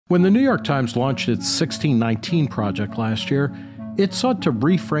When the New York Times launched its 1619 project last year, it sought to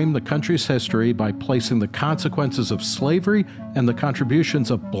reframe the country's history by placing the consequences of slavery and the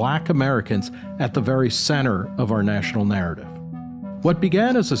contributions of Black Americans at the very center of our national narrative. What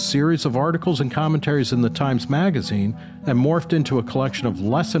began as a series of articles and commentaries in the Times Magazine and morphed into a collection of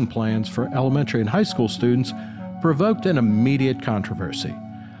lesson plans for elementary and high school students provoked an immediate controversy.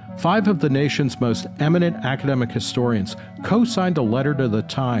 5 of the nation's most eminent academic historians co-signed a letter to the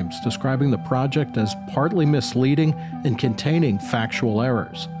Times describing the project as partly misleading and containing factual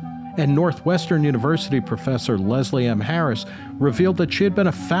errors. And Northwestern University professor Leslie M. Harris revealed that she had been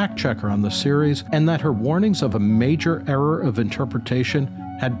a fact-checker on the series and that her warnings of a major error of interpretation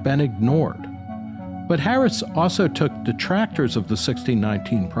had been ignored. But Harris also took detractors of the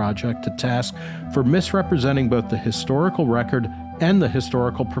 1619 project to task for misrepresenting both the historical record and the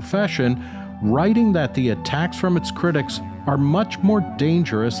historical profession, writing that the attacks from its critics are much more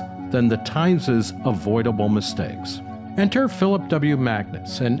dangerous than the Times' avoidable mistakes. Enter Phllip W.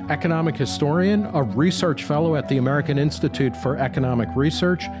 Magness, an economic historian, a research fellow at the American Institute for Economic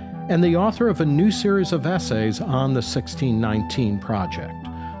Research, and the author of a new series of essays on the 1619 project.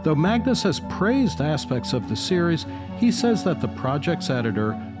 Though Magness has praised aspects of the series, he says that the project's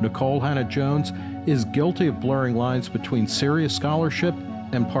editor, Nicole Hannah-Jones, is guilty of blurring lines between serious scholarship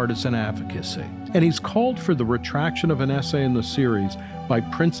and partisan advocacy. And he's called for the retraction of an essay in the series by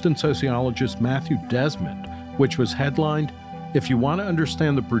Princeton sociologist Matthew Desmond, which was headlined, "If you want to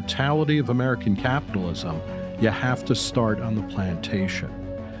understand the brutality of American capitalism, you have to start on the plantation."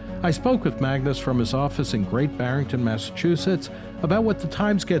 I spoke with Magness from his office in Great Barrington, Massachusetts, about what the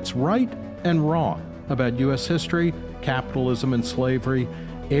Times gets right and wrong about U.S. history, capitalism and slavery,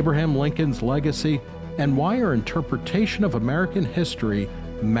 Abraham Lincoln's legacy, and why our interpretation of American history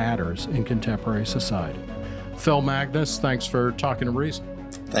matters in contemporary society. Phil Magness, thanks for talking to Reason.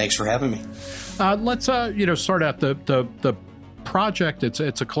 Thanks for having me. Let's start out the project.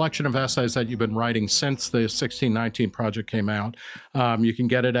 It's a collection of essays that you've been writing since the 1619 project came out. You can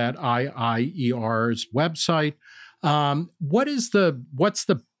get it at IIER's website. What's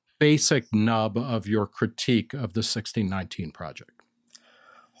the basic nub of your critique of the 1619 project?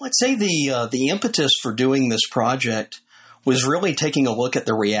 Well, I'd say the impetus for doing this project was really taking a look at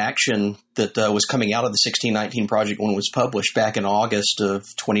the reaction that was coming out of the 1619 project when it was published back in August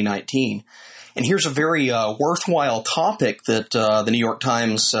of 2019. And here's a very worthwhile topic that the New York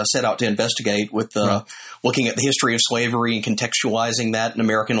Times set out to investigate with looking at the history of slavery and contextualizing that in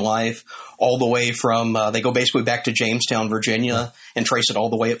American life all the way from they go basically back to Jamestown, Virginia, and trace it all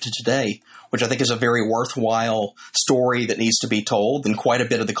the way up to today, which I think is a very worthwhile story that needs to be told. And quite a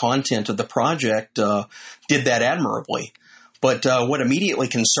bit of the content of the project did that admirably. But what immediately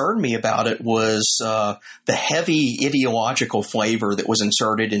concerned me about it was the heavy ideological flavor that was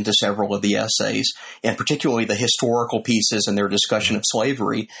inserted into several of the essays, and particularly the historical pieces and their discussion of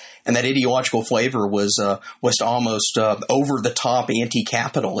slavery. And that ideological flavor was almost over-the-top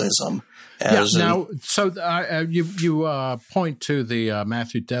anti-capitalism. You point to the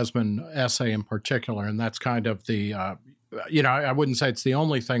Matthew Desmond essay in particular, and that's kind of the I wouldn't say it's the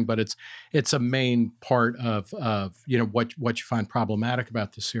only thing, but it's a main part of what you find problematic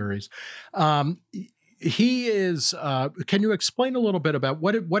about the series. He is. Can you explain a little bit about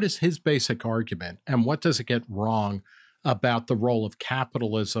what is his basic argument, and what does it get wrong about the role of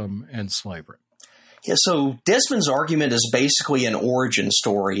capitalism and slavery? Yeah, so Desmond's argument is basically an origin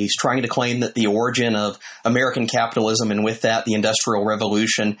story. He's trying to claim that the origin of American capitalism, and with that, the Industrial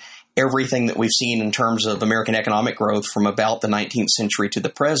Revolution, everything that we've seen in terms of American economic growth from about the 19th century to the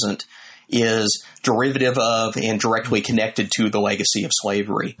present, is derivative of and directly connected to the legacy of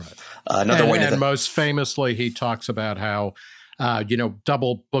slavery. Right. Most famously, he talks about how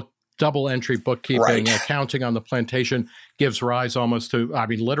double entry bookkeeping, accounting on the plantation gives rise almost to,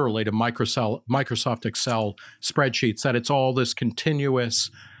 literally to Microsoft Excel spreadsheets, that it's all this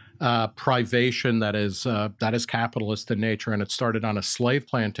continuous privation that is capitalist in nature, and it started on a slave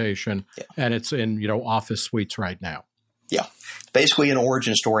plantation, and it's in office suites right now. Yeah, basically an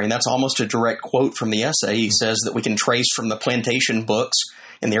origin story, and that's almost a direct quote from the essay. He says that we can trace from the plantation books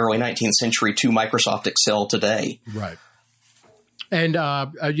in the early 19th century to Microsoft Excel today. Right. And,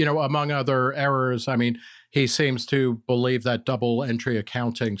 among other errors, he seems to believe that double entry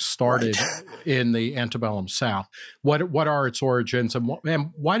accounting started in the antebellum South. What are its origins, and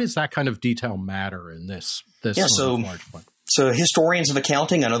why does that kind of detail matter in this large point? So historians of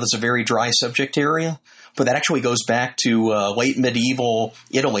accounting, I know that's a very dry subject area, but that actually goes back to late medieval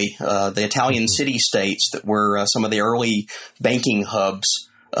Italy, the Italian city-states that were some of the early banking hubs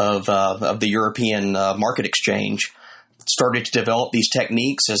of the European market exchange. started to develop these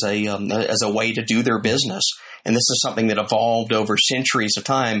techniques as a way to do their business. And this is something that evolved over centuries of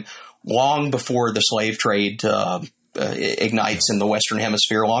time, long before the slave trade ignites in the Western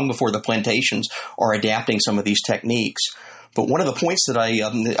Hemisphere, long before the plantations are adapting some of these techniques. But one of the points that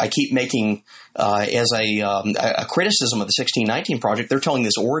I keep making as a criticism of the 1619 Project, they're telling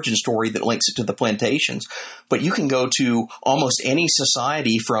this origin story that links it to the plantations. But you can go to almost any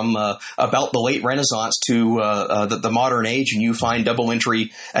society from about the late Renaissance to the modern age, and you find double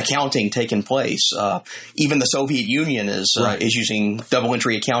entry accounting taking place. Even the Soviet Union is using double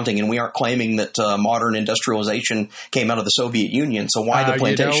entry accounting, and we aren't claiming that modern industrialization came out of the Soviet Union. So why the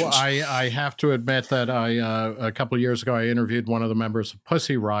plantations? I have to admit that a couple of years ago I interviewed one of the members of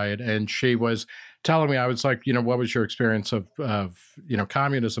Pussy Riot, and she was telling me, I was like, what was your experience of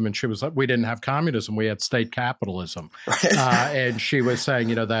communism? And she was like, we didn't have communism. We had state capitalism. And she was saying,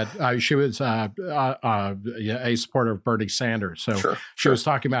 that she was a supporter of Bernie Sanders. So she was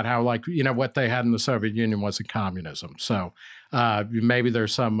talking about how, what they had in the Soviet Union wasn't communism. So maybe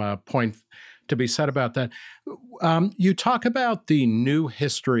there's some point to be said about that. You talk about the new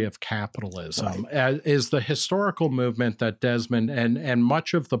history of capitalism is the historical movement that Desmond and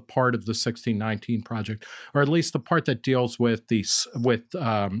much of the part of the 1619 Project, or at least the part that deals with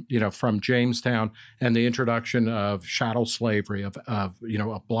from Jamestown and the introduction of chattel slavery of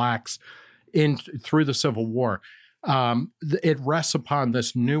blacks through the Civil War. It rests upon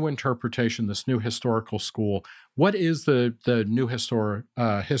this new interpretation, this new historical school. What is the new history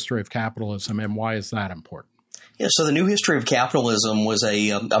of capitalism, and why is that important? Yeah, so the new history of capitalism was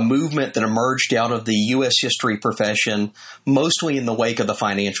a movement that emerged out of the U.S. history profession, mostly in the wake of the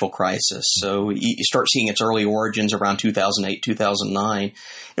financial crisis. So you start seeing its early origins around 2008, 2009.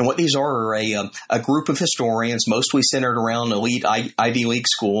 And what these are a group of historians, mostly centered around elite Ivy League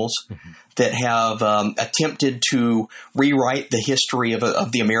schools, that have attempted to rewrite the history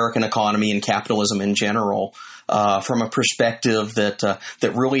of the American economy and capitalism in general. From a perspective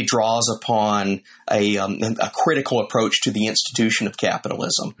that really draws upon a critical approach to the institution of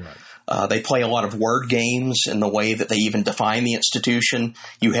capitalism. Right. They play a lot of word games in the way that they even define the institution.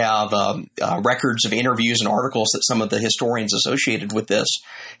 You have records of interviews and articles that some of the historians associated with this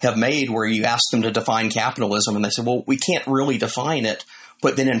have made where you ask them to define capitalism, and they say, well, we can't really define it.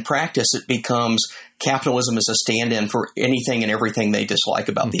 But then in practice, it becomes capitalism as a stand-in for anything and everything they dislike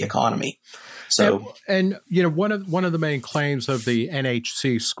about the economy. So, and one of the main claims of the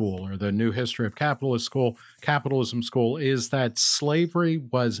NHC school, or the New History of Capitalism school, is that slavery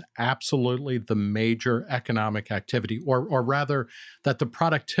was absolutely the major economic activity, or rather that the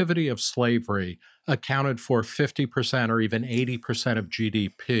productivity of slavery accounted for 50% or even 80% of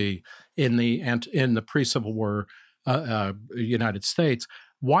GDP in the pre-Civil War United States.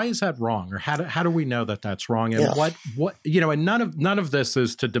 Why is that wrong, or how do we know that that's wrong? And and none of this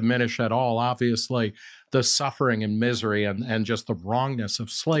is to diminish at all, obviously, the suffering and misery and just the wrongness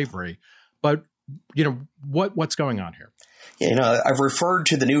of slavery. But what's going on here? I've referred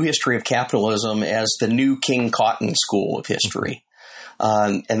to the new history of capitalism as the new King Cotton school of history.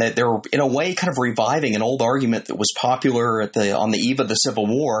 And that they're, in a way, kind of reviving an old argument that was popular on the eve of the Civil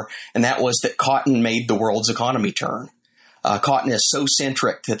War, and that was that cotton made the world's economy turn. Cotton is so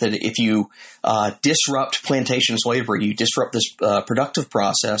centric that if you disrupt plantation slavery, you disrupt this productive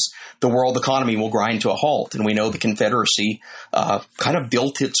process, the world economy will grind to a halt. And we know the Confederacy kind of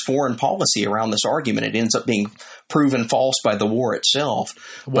built its foreign policy around this argument. It ends up being proven false by the war itself.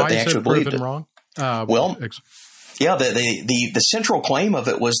 Why is it proven wrong? The central claim of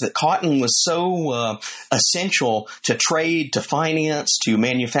it was that cotton was so essential to trade, to finance, to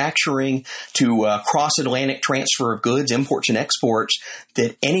manufacturing, to cross-Atlantic transfer of goods, imports and exports,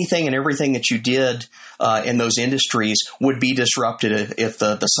 that anything and everything that you did in those industries would be disrupted if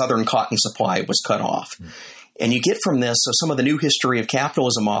the southern cotton supply was cut off. And you get from this, some of the new history of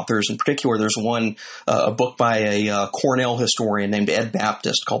capitalism authors, in particular, there's a book by a Cornell historian named Ed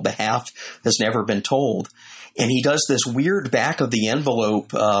Baptist called The Half Has Never Been Told. And he does this weird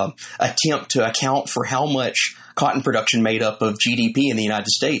back-of-the-envelope attempt to account for how much cotton production made up of GDP in the United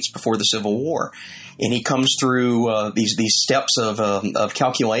States before the Civil War. And he comes through these steps of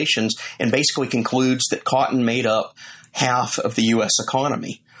calculations and basically concludes that cotton made up half of the U.S.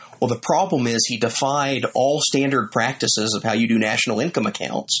 economy. Well, the problem is he defied all standard practices of how you do national income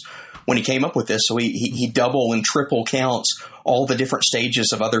accounts when he came up with this. So he double and triple counts all the different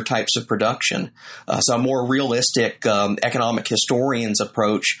stages of other types of production. So a more realistic economic historian's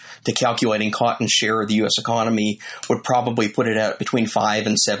approach to calculating cotton's share of the U.S. economy would probably put it at between 5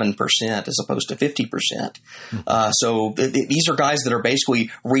 and 7% as opposed to 50%. So these are guys that are basically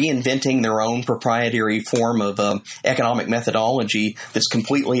reinventing their own proprietary form of economic methodology that's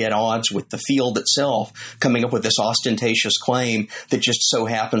completely at odds with the field itself, coming up with this ostentatious claim that just so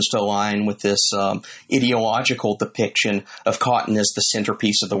happens to align with this ideological depiction of cotton as the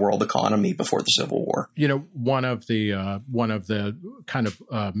centerpiece of the world economy before the Civil War. You know, one of the kind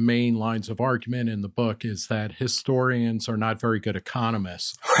of main lines of argument in the book is that historians are not very good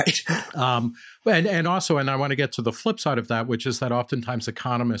economists. Right. And also, and I want to get to the flip side of that, which is that oftentimes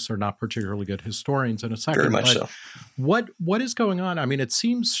economists are not particularly good historians in a second. Very much so. What is going on? I mean, it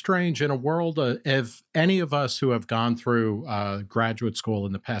seems strange in a world if any of us who have gone through graduate school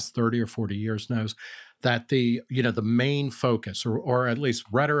in the past 30 or 40 years knows that the main focus, or at least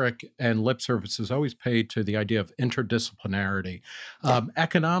rhetoric and lip service, is always paid to the idea of interdisciplinarity.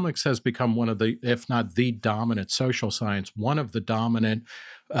 Economics has become one of the, if not the dominant social science, one of the dominant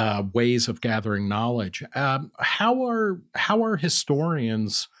ways of gathering knowledge. How are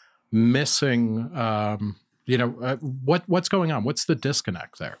historians missing? What's going on? What's the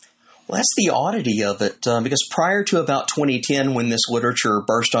disconnect there? Well, that's the oddity of it, because prior to about 2010, when this literature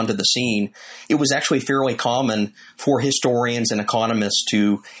burst onto the scene, it was actually fairly common for historians and economists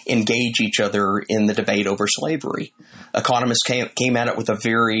to engage each other in the debate over slavery. Economists came at it with a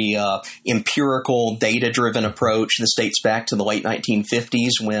very empirical, data-driven approach. This dates back to the late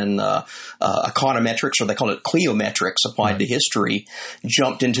 1950s when econometrics, or they called it cliometrics, applied to history,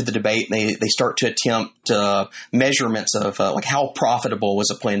 jumped into the debate. And they start to attempt measurements of like how profitable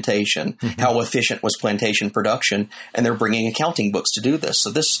was a plantation. How efficient was plantation production, and they're bringing accounting books to do this.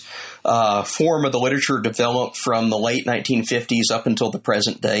 So this form of the literature developed from the late 1950s up until the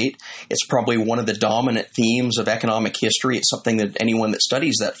present date. It's probably one of the dominant themes of economic history. It's something that anyone that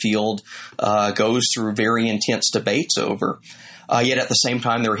studies that field goes through very intense debates over. Yet at the same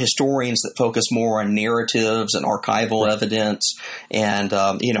time, there are historians that focus more on narratives and archival evidence and,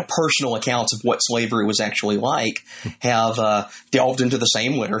 personal accounts of what slavery was actually like, have delved into the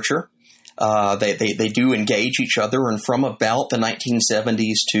same literature. They do engage each other, and from about the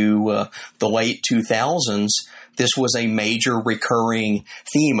 1970s to the late 2000s, this was a major recurring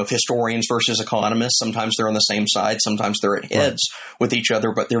theme of historians versus economists. Sometimes they're on the same side, sometimes they're at heads with each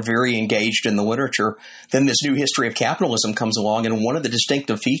other, but they're very engaged in the literature. Then this new history of capitalism comes along, and one of the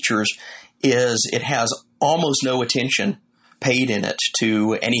distinctive features is it has almost no attention paid in it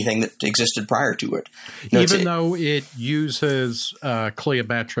to anything that existed prior to it. Even though it uses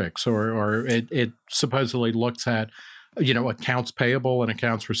cliometrics, or it supposedly looks at, accounts payable and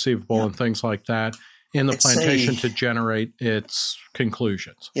accounts receivable and things like that in the plantation to generate its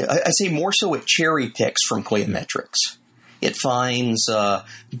conclusions. Yeah, I say more so it cherry picks from cliometrics. It finds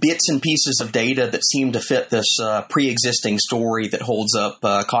bits and pieces of data that seem to fit this pre-existing story that holds up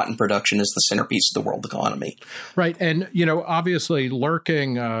cotton production as the centerpiece of the world economy. Right. And, obviously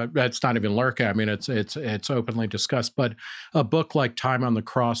lurking, that's not even lurking. I mean, it's openly discussed. But a book like Time on the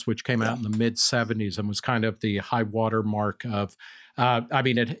Cross, which came out in the mid-'70s and was kind of the high water mark of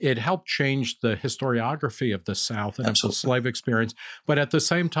it helped change the historiography of the South and of the slave experience. But at the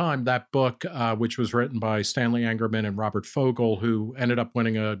same time, that book, which was written by Stanley Engerman and Robert Fogel, who ended up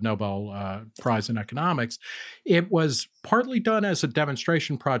winning a Nobel Prize in economics, it was partly done as a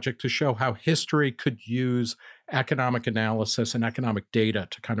demonstration project to show how history could use economic analysis and economic data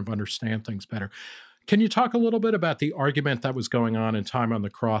to kind of understand things better. Can you talk a little bit about the argument that was going on in Time on the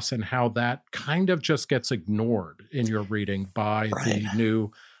Cross and how that kind of just gets ignored in your reading by the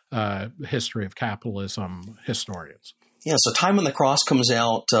new history of capitalism historians? Yeah, so Time on the Cross comes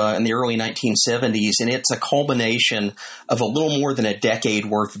out in the early 1970s, and it's a culmination of a little more than a decade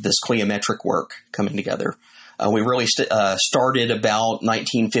worth of this cliometric work coming together. We really started about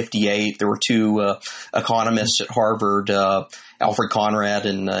 1958. There were two economists at Harvard, Alfred Conrad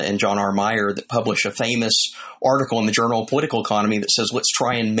and John R. Meyer, that published a famous article in the Journal of Political Economy that says, let's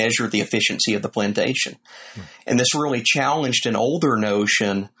try and measure the efficiency of the plantation. And this really challenged an older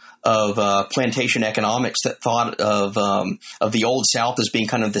notion of plantation economics that thought of the Old South as being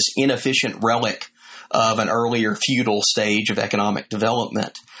kind of this inefficient relic of an earlier feudal stage of economic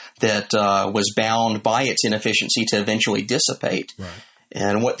development that was bound by its inefficiency to eventually dissipate. Right.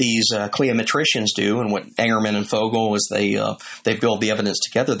 And what these cliometricians do, and what Engerman and Fogel, as they build the evidence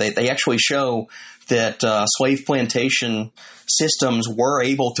together, they actually show that slave plantation systems were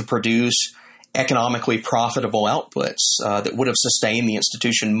able to produce economically profitable outputs that would have sustained the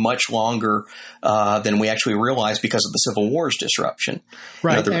institution much longer than we actually realized because of the Civil War's disruption.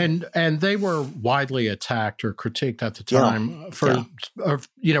 Right, and they were widely attacked or critiqued at the time for,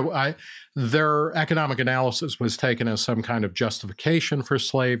 their economic analysis was taken as some kind of justification for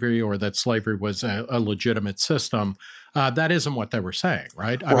slavery, or that slavery was a legitimate system. That isn't what they were saying,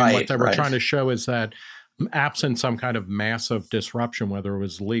 right? I mean, what they were trying to show is that absent some kind of massive disruption, whether it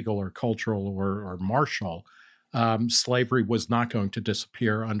was legal or cultural or martial, slavery was not going to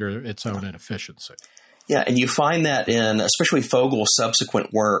disappear under its own inefficiency. Yeah, and you find that in especially Fogle's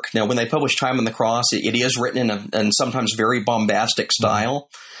subsequent work. Now, when they publish Time on the Cross, it is written in sometimes very bombastic style.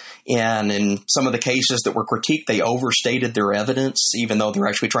 And in some of the cases that were critiqued, they overstated their evidence, even though they're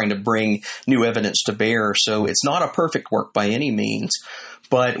actually trying to bring new evidence to bear. So it's not a perfect work by any means.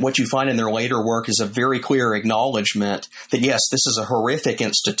 But what you find in their later work is a very clear acknowledgement that, yes, this is a horrific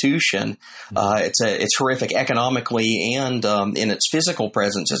institution. It's horrific economically and in its physical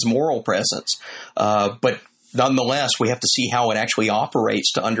presence, its moral presence. But nonetheless, we have to see how it actually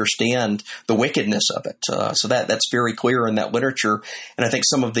operates to understand the wickedness of it. So that's very clear in that literature. And I think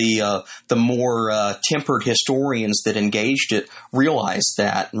some of the more tempered historians that engaged it realized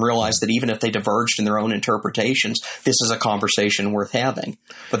that, and realized that even if they diverged in their own interpretations, this is a conversation worth having.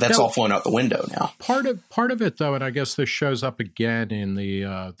 But that's all flown out the window now. Part of it, though, and I guess this shows up again in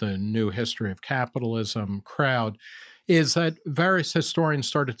the new history of capitalism crowd, is that various historians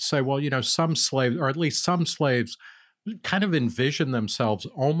started to say, well, some slaves, or at least some slaves, kind of envision themselves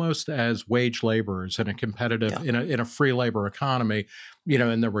almost as wage laborers in a competitive, in a free labor economy,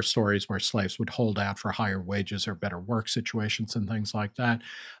 and there were stories where slaves would hold out for higher wages or better work situations and things like that.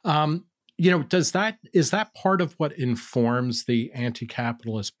 Is that part of what informs the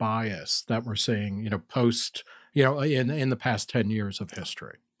anti-capitalist bias that we're seeing, post, in the past 10 years of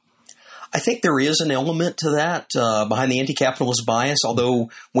history? I think there is an element to that behind the anti-capitalist bias,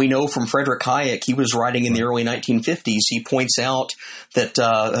 although we know from Frederick Hayek, he was writing in the early 1950s, he points out that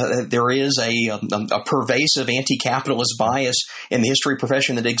there is a pervasive anti-capitalist bias in the history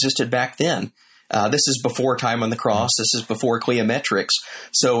profession that existed back then. This is before Time on the Cross. This is before Cleometrics.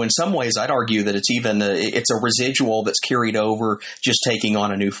 So in some ways, I'd argue that it's a residual that's carried over, just taking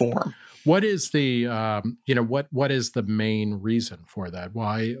on a new form. What is the what is the main reason for that?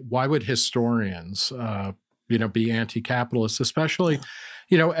 Why would historians be anti-capitalist, especially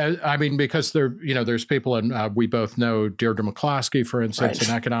because there's people, and we both know Deirdre McCloskey, for instance,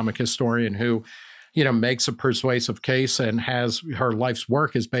 an economic historian who makes a persuasive case and has her life's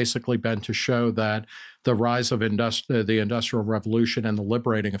work has basically been to show that the rise of the Industrial Revolution and the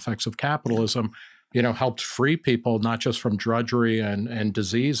liberating effects of capitalism helped free people not just from drudgery and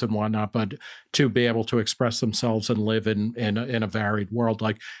disease and whatnot, but to be able to express themselves and live in a varied world.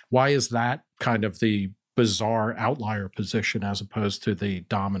 Like, why is that kind of the bizarre outlier position as opposed to the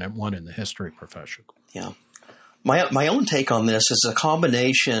dominant one in the history profession? Yeah. My own take on this is a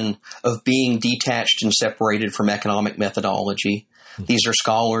combination of being detached and separated from economic methodology. These are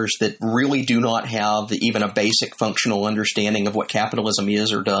scholars that really do not have even a basic functional understanding of what capitalism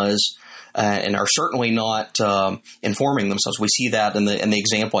is or does. And are certainly not informing themselves. We see that in the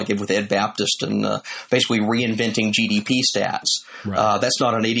example I give with Ed Baptist and basically reinventing GDP stats. Right. That's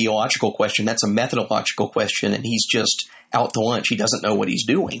not an ideological question. That's a methodological question, and he's just out to lunch. He doesn't know what he's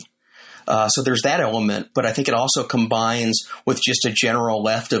doing. So there's that element, but I think it also combines with just a general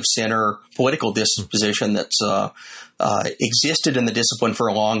left-of-center political disposition that's existed in the discipline for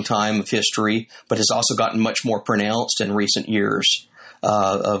a long time of history, but has also gotten much more pronounced in recent years.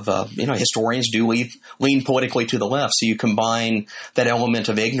 Historians do lean politically to the left. So you combine that element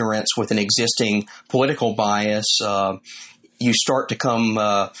of ignorance with an existing political bias, you start to come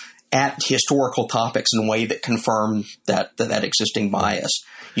at historical topics in a way that confirm that existing bias.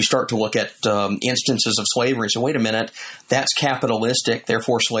 You start to look at instances of slavery and say, wait a minute, that's capitalistic,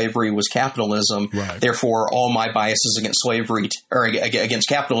 therefore slavery was capitalism. Right. Therefore, all my biases against slavery or against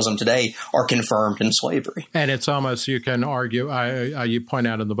capitalism today are confirmed in slavery. And it's almost, you can argue, you point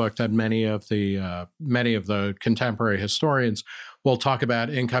out in the book that many of the contemporary historians will talk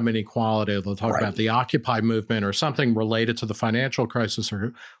about income inequality. They'll talk about the Occupy movement or something related to the financial crisis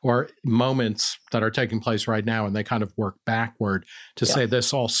or moments that are taking place right now, and they kind of work backward to say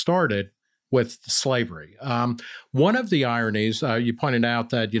this all started with slavery. One of the ironies, you pointed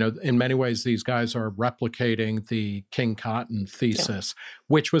out that, in many ways, these guys are replicating the King Cotton thesis,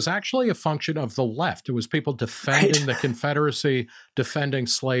 which was actually a function of the left. It was people defending the Confederacy, defending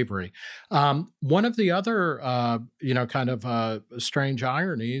slavery. One of the other, strange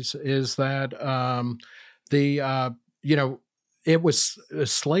ironies is that it was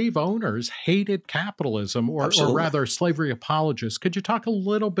slave owners hated capitalism, or rather slavery apologists. Could you talk a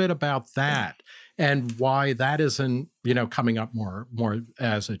little bit about that and why that isn't, coming up more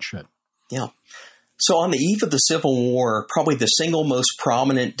as it should? Yeah. So on the eve of the Civil War, probably the single most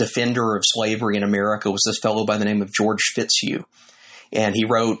prominent defender of slavery in America was this fellow by the name of George Fitzhugh. And he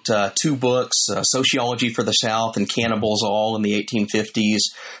wrote 2 books, Sociology for the South and Cannibals All in the 1850s.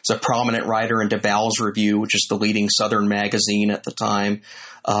 He's a prominent writer in DeVal's Review, which is the leading Southern magazine at the time.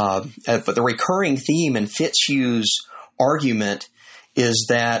 But the recurring theme in Fitzhugh's argument is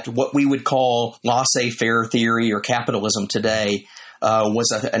that what we would call laissez-faire theory or capitalism today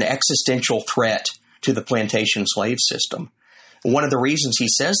was an existential threat to the plantation slave system. One of the reasons he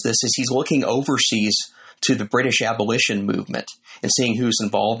says this is he's looking overseas to the British abolition movement and seeing who's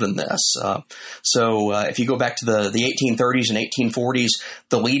involved in this. So if you go back to the 1830s and 1840s,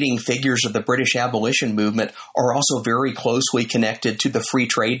 the leading figures of the British abolition movement are also very closely connected to the free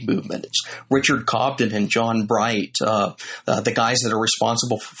trade movement. It's Richard Cobden and John Bright, the guys that are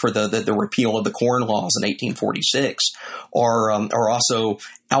responsible for the repeal of the Corn Laws in 1846, are also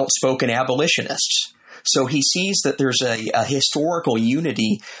outspoken abolitionists. So he sees that there's a historical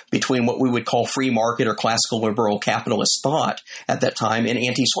unity between what we would call free market or classical liberal capitalist thought at that time and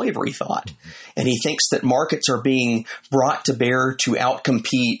anti-slavery thought. And he thinks that markets are being brought to bear to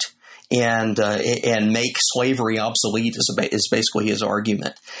outcompete and make slavery obsolete is basically his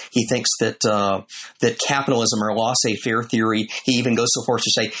argument. He thinks that capitalism or laissez-faire theory, he even goes so far as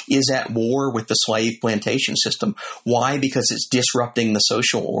to say, is at war with the slave plantation system. Why? Because it's disrupting the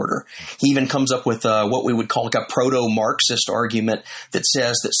social order. He even comes up with what we would call like a proto-Marxist argument that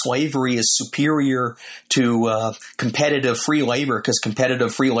says that slavery is superior to competitive free labor because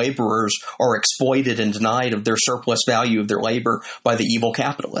competitive free laborers are exploited and denied of their surplus value of their labor by the evil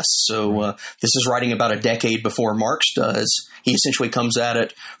capitalists. So this is writing about a decade before Marx does. He essentially comes at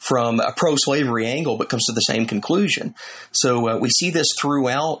it from a pro-slavery angle, but comes to the same conclusion. So we see this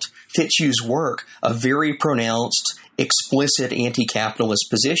throughout Fitzhugh's work, a very pronounced, explicit anti-capitalist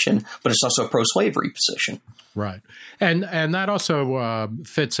position, but it's also a pro-slavery position. Right. And that also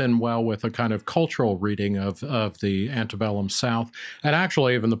fits in well with a kind of cultural reading of the antebellum South, and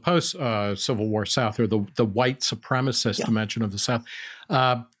actually even the post-Civil War South, or the white supremacist dimension of the South.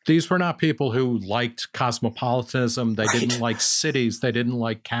 These were not people who liked cosmopolitanism. They didn't like cities. They didn't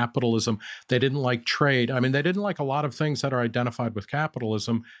like capitalism. They didn't like trade. I mean, they didn't like a lot of things that are identified with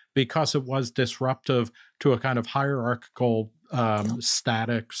capitalism because it was disruptive to a kind of hierarchical,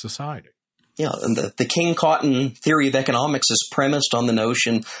 static society. Yeah, and the King Cotton theory of economics is premised on the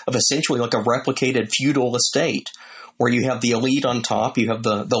notion of essentially like a replicated feudal estate, where you have the elite on top, you have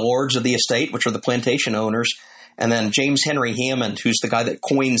the lords of the estate, which are the plantation owners, and then James Henry Hammond, who's the guy that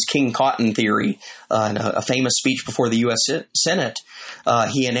coins King Cotton theory in a famous speech before the U.S. Senate,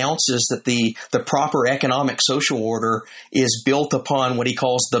 he announces that the proper economic social order is built upon what he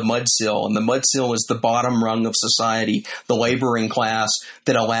calls the mudsill. And the mudsill is the bottom rung of society, the laboring class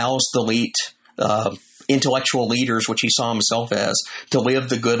that allows the elite intellectual leaders, which he saw himself as, to live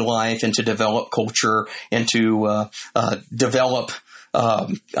the good life and to develop culture and to develop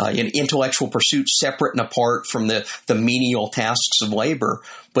in intellectual pursuits separate and apart from the menial tasks of labor.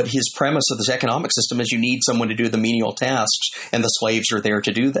 But his premise of this economic system is you need someone to do the menial tasks, and the slaves are there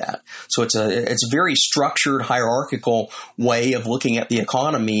to do that. So it's a very structured, hierarchical way of looking at the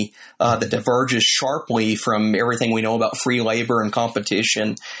economy that diverges sharply from everything we know about free labor and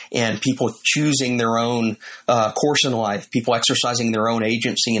competition and people choosing their own course in life, people exercising their own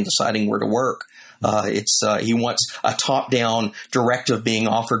agency and deciding where to work. He wants a top-down directive being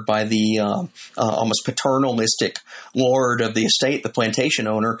offered by the almost paternalistic lord of the estate, the plantation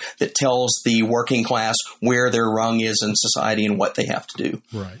owner, that tells the working class where their rung is in society and what they have to do.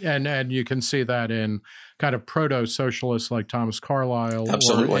 Right, and you can see that in kind of proto-socialists like Thomas Carlyle,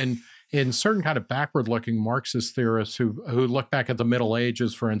 absolutely, or in certain kind of backward-looking Marxist theorists who look back at the Middle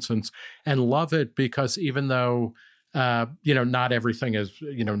Ages, for instance, and love it because even though not everything is,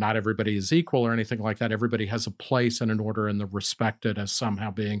 not everybody is equal or anything like that. Everybody has a place and an order, and they're respected as somehow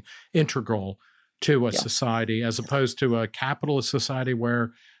being integral to a society, as opposed to a capitalist society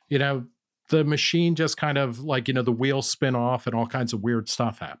where, the machine just kind of like, the wheels spin off and all kinds of weird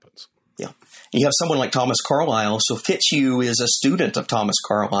stuff happens. Yeah. You have someone like Thomas Carlyle. So Fitzhugh is a student of Thomas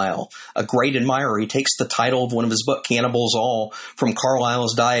Carlyle, a great admirer. He takes the title of one of his books, Cannibals All, from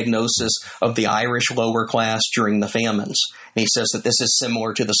Carlyle's diagnosis of the Irish lower class during the famines. And he says that this is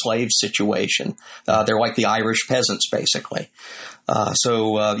similar to the slave situation. They're like the Irish peasants, basically.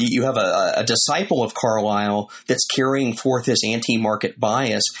 So you have a disciple of Carlyle that's carrying forth this anti-market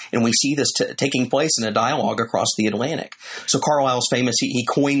bias, and we see this taking place in a dialogue across the Atlantic. So Carlyle's famous, he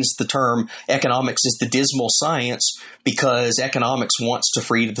coins the term economics is the dismal science because economics wants to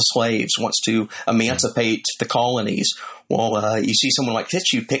free the slaves, wants to emancipate the colonies. Well, you see someone like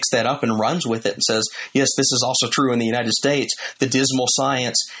Fitzhugh picks that up and runs with it and says, yes, this is also true in the United States. The dismal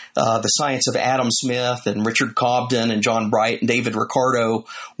science, the science of Adam Smith and Richard Cobden and John Bright and David Ricardo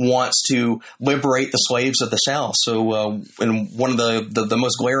wants to liberate the slaves of the South. So in one of the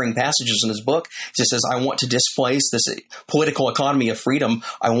most glaring passages in his book, he says, I want to displace this political economy of freedom.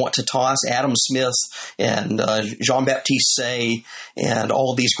 I want to toss Adam Smith and Jean-Baptiste Say and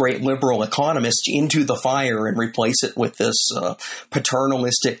all of these great liberal economists into the fire and replace it with this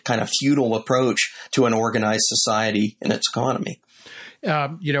paternalistic kind of feudal approach to an organized society and its economy.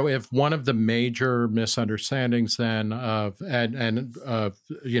 If one of the major misunderstandings then and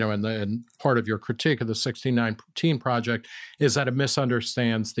part of your critique of the 1619 Project is that it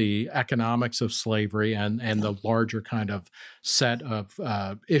misunderstands the economics of slavery and the larger kind of set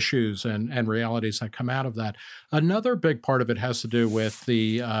of issues and realities that come out of that. Another big part of it has to do with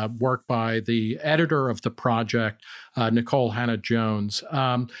the work by the editor of the project, Nikole Hannah-Jones.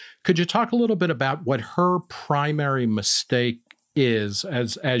 Could you talk a little bit about what her primary mistake is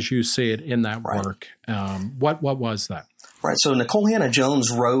as you see it in that work? What was that? Right. So Nikole Hannah-Jones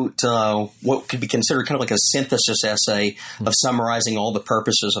wrote what could be considered kind of like a synthesis essay of summarizing all the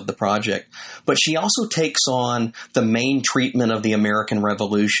purposes of the project. But she also takes on the main treatment of the American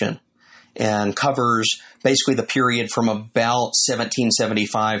Revolution and covers basically the period from about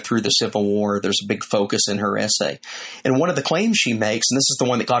 1775 through the Civil War. There's a big focus in her essay. And one of the claims she makes, and this is the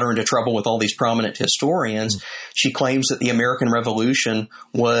one that got her into trouble with all these prominent historians, she claims that the American Revolution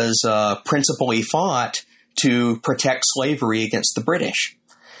was principally fought to protect slavery against the British.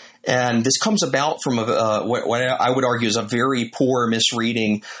 And this comes about from what I would argue is a very poor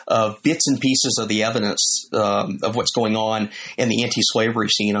misreading of bits and pieces of the evidence of what's going on in the anti-slavery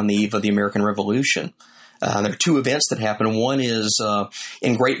scene on the eve of the American Revolution. There are two events that happen. One is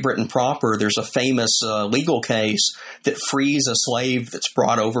in Great Britain proper, there's a famous legal case that frees a slave that's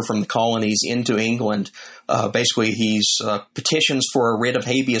brought over from the colonies into England. Basically, he's petitions for a writ of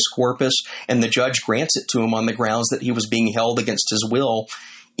habeas corpus, and the judge grants it to him on the grounds that he was being held against his will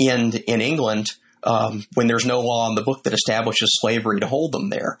in England when there's no law in the book that establishes slavery to hold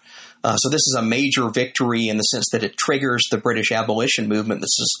them there. So this is a major victory in the sense that it triggers the British abolition movement.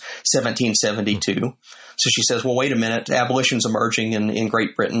 This is 1772. So she says, well, wait a minute, abolition's emerging in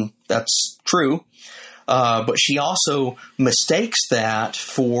Great Britain. That's true. But she also mistakes that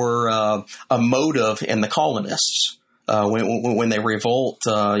for a motive in the colonists. When they revolt,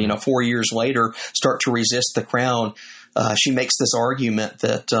 4 years later, start to resist the crown, she makes this argument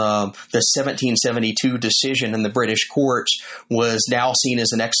that the 1772 decision in the British courts was now seen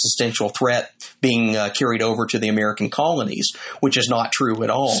as an existential threat being carried over to the American colonies, which is not true at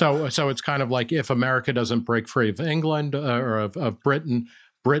all. So it's kind of like if America doesn't break free of England or of Britain,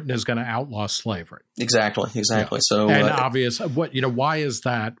 Britain is going to outlaw slavery. Exactly. Yeah. So, why is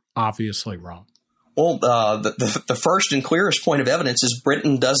that obviously wrong? Well, the first and clearest point of evidence is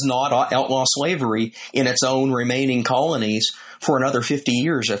Britain does not outlaw slavery in its own remaining colonies for another 50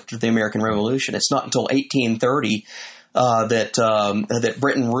 years after the American Revolution. It's not until 1830 that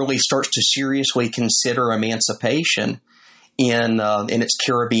Britain really starts to seriously consider emancipation in its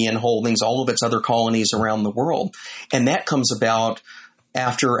Caribbean holdings, all of its other colonies around the world. And that comes about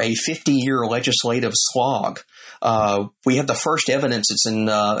after a 50-year legislative slog. We have the first evidence. It's in,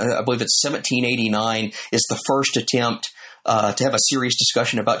 I believe it's 1789 is the first attempt to have a serious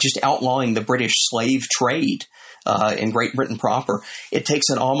discussion about just outlawing the British slave trade in Great Britain proper. It takes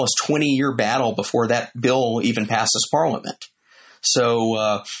an almost 20-year battle before that bill even passes Parliament.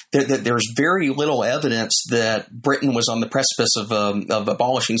 So there's very little evidence that Britain was on the precipice of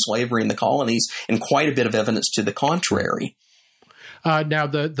abolishing slavery in the colonies, and quite a bit of evidence to the contrary. Now,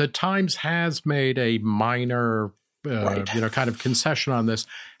 the Times has made a minor, kind of concession on this.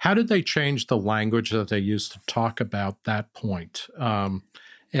 How did they change the language that they used to talk about that point?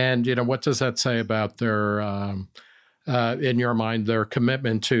 And what does that say about their, in your mind, their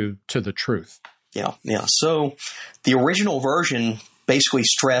commitment to the truth? Yeah. So the original version basically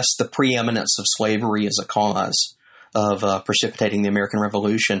stressed the preeminence of slavery as a cause. precipitating the American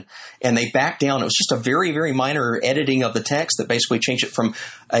Revolution. And they backed down. It was just a very, very minor editing of the text that basically changed it from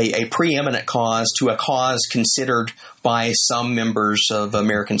a preeminent cause to a cause considered by some members of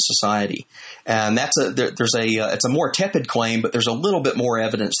American society. And it's a more tepid claim, but there's a little bit more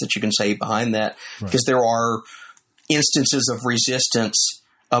evidence that you can say behind that, because there are instances of resistance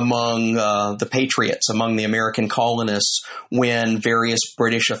among the patriots, among the American colonists, when various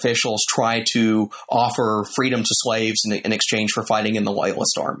British officials try to offer freedom to slaves in exchange for fighting in the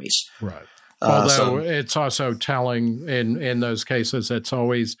Loyalist armies. Right. Although it's also telling in those cases, it's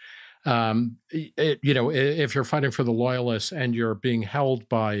always, if you're fighting for the Loyalists and you're being held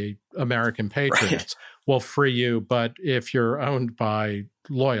by American patriots, we'll free you. But if you're owned by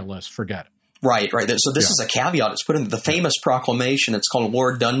Loyalists, forget it. Right. So this is a caveat. It's put in the famous proclamation. It's called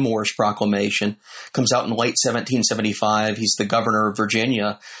Lord Dunmore's Proclamation. Comes out in late 1775. He's the governor of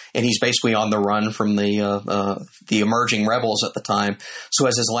Virginia, and he's basically on the run from the emerging rebels at the time. So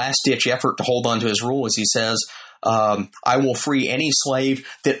as his last-ditch effort to hold on to his rule, as he says, I will free any slave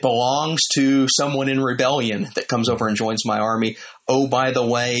that belongs to someone in rebellion that comes over and joins my army. Oh, by the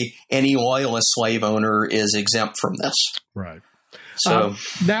way, any Loyalist slave owner is exempt from this. Right. So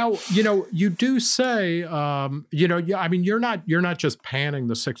now, you do say, you're not just panning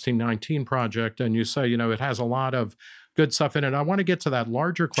the 1619 project, and you say, it has a lot of good stuff in it. I want to get to that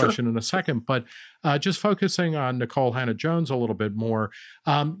larger question in a second, but just focusing on Nikole Hannah-Jones a little bit more,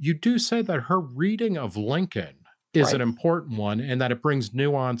 you do say that her reading of Lincoln is an important one, and that it brings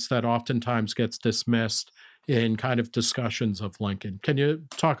nuance that oftentimes gets dismissed in kind of discussions of Lincoln. Can you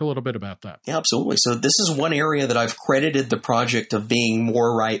talk a little bit about that? Yeah, absolutely. So this is one area that I've credited the project of being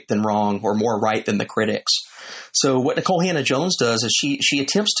more right than wrong, or more right than the critics. So what Nikole Hannah-Jones does is she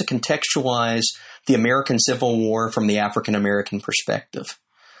attempts to contextualize the American Civil War from the African-American perspective,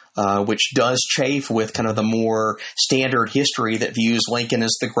 which does chafe with kind of the more standard history that views Lincoln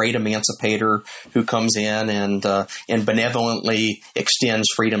as the great emancipator who comes in and benevolently extends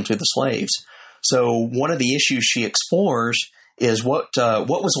freedom to the slaves. So one of the issues she explores is what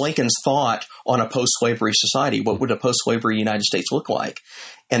was Lincoln's thought on a post-slavery society? What would a post-slavery United States look like?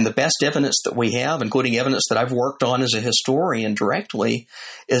 And the best evidence that we have, including evidence that I've worked on as a historian directly,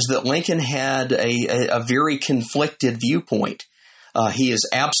 is that Lincoln had a very conflicted viewpoint. He is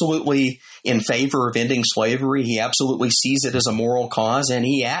absolutely in favor of ending slavery. He absolutely sees it as a moral cause, and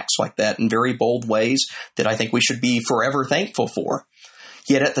he acts like that in very bold ways that I think we should be forever thankful for.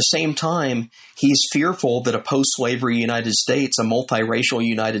 Yet at the same time, he's fearful that a post-slavery United States, a multiracial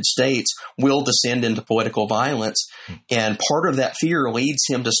United States, will descend into political violence. And part of that fear leads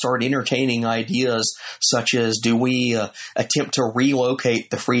him to start entertaining ideas such as, do we attempt to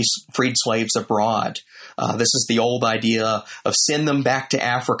relocate the freed slaves abroad? This is the old idea of send them back to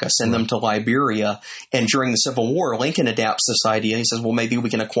Africa, send them to Liberia. And during the Civil War, Lincoln adapts this idea. He says, well, maybe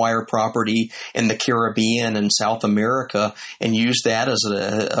we can acquire property in the Caribbean and South America and use that as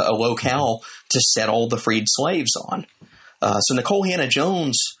a locale to settle the freed slaves on. So Nikole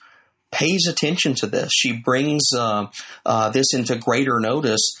Hannah-Jones pays attention to this. She brings this into greater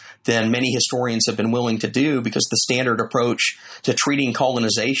notice than many historians have been willing to do, because the standard approach to treating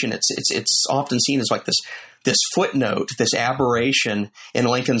colonization, it's often seen as like this footnote, this aberration in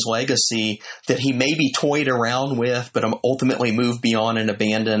Lincoln's legacy that he maybe toyed around with, but ultimately moved beyond and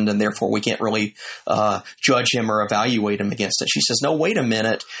abandoned, and therefore we can't really judge him or evaluate him against it. She says, no, wait a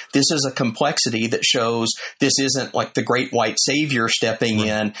minute. This is a complexity that shows this isn't like the great white savior stepping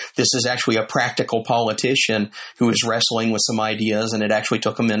in. This is actually a practical politician who is wrestling with some ideas, and it actually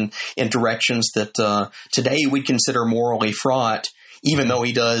took him in directions that today we'd consider morally fraught. Even though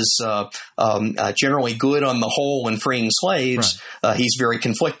he does generally good on the whole in freeing slaves, he's very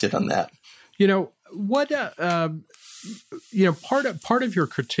conflicted on that. Part of your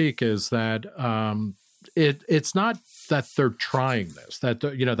critique is that it's not that they're trying this, that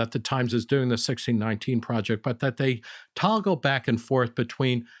that the Times is doing the 1619 project, but that they toggle back and forth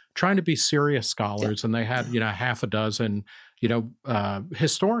between trying to be serious scholars, and they had half a dozen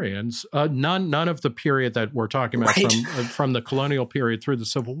historians, none of the period that we're talking about from the colonial period through the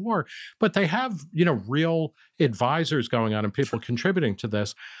Civil War, but they have, real advisors going on and people contributing to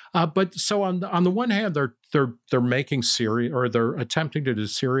this. But so on the one hand, they're making serious, or they're attempting to do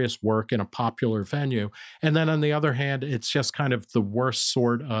serious work in a popular venue. And then on the other hand, it's just kind of the worst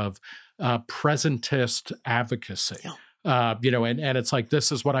sort of presentist advocacy. Yeah. And it's like,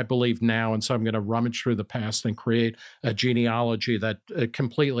 this is what I believe now, and so I'm going to rummage through the past and create a genealogy that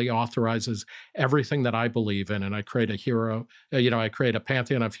completely authorizes everything that I believe in, and I create a hero, I create a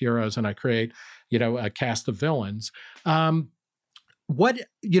pantheon of heroes, and I create, a cast of villains.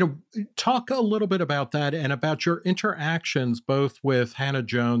 Talk a little bit about that and about your interactions both with Hannah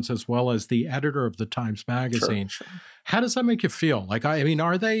Jones as well as the editor of the Times Magazine. Sure. How does that make you feel? Like, I mean,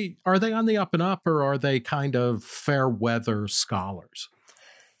 are they on the up and up, or are they kind of fair weather scholars?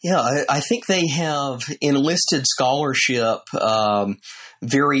 Yeah, I think they have enlisted scholarship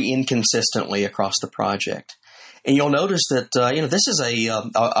very inconsistently across the project. And you'll notice that, this is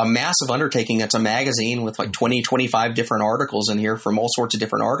a massive undertaking. It's a magazine with like 20, 25 different articles in here from all sorts of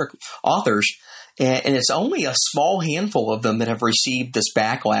different authors. And it's only a small handful of them that have received this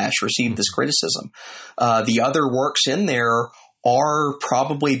backlash, received this criticism. The other works in there are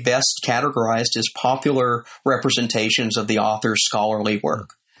probably best categorized as popular representations of the author's scholarly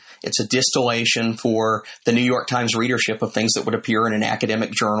work. It's a distillation for the New York Times readership of things that would appear in an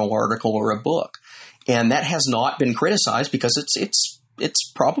academic journal article or a book. And that has not been criticized because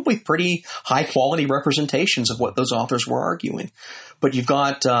it's probably pretty high quality representations of what those authors were arguing. But you've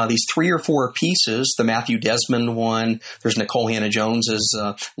got these 3 or 4 pieces, the Matthew Desmond one, there's Nicole Hannah-Jones's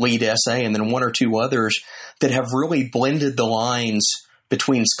lead essay, and then 1 or 2 others that have really blended the lines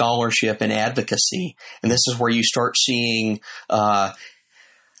between scholarship and advocacy. And this is where you start seeing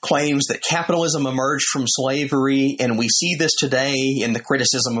claims that capitalism emerged from slavery, and we see this today in the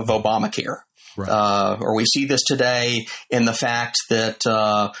criticism of Obamacare. Right. Or we see this today in the fact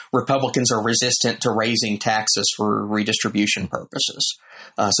that Republicans are resistant to raising taxes for redistribution purposes.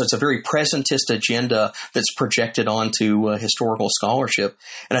 So it's a very presentist agenda that's projected onto historical scholarship.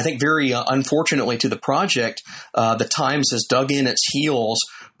 And I think very unfortunately to the project, the Times has dug in its heels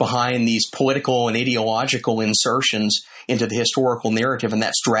behind these political and ideological insertions into the historical narrative, and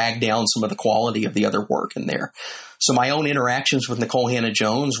that's dragged down some of the quality of the other work in there. So my own interactions with Nicole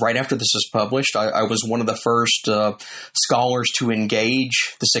Hannah-Jones, right after this was published, I was one of the first scholars to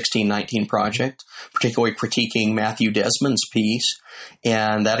engage the 1619 Project, particularly critiquing Matthew Desmond's piece.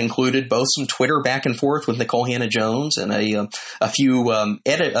 And that included both some Twitter back and forth with Nicole Hannah-Jones and a few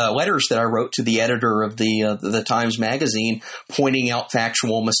letters that I wrote to the editor of the Times Magazine pointing out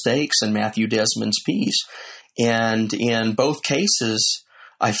factual mistakes in Matthew Desmond's piece. And in both cases,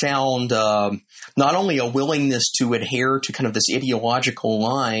 I found not only a willingness to adhere to kind of this ideological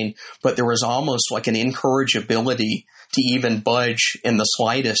line, but there was almost like an incorrigibility to even budge in the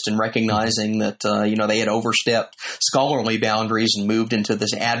slightest in recognizing that, they had overstepped scholarly boundaries and moved into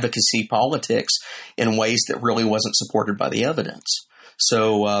this advocacy politics in ways that really wasn't supported by the evidence.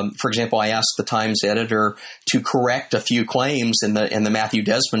 So, for example, I asked the Times editor to correct a few claims in the Matthew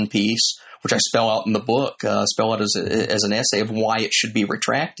Desmond piece, which I spell out in the book, spell out as an essay of why it should be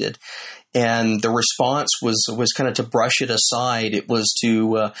retracted. And the response was kind of to brush it aside. It was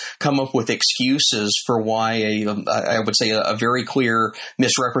to come up with excuses for why I would say a very clear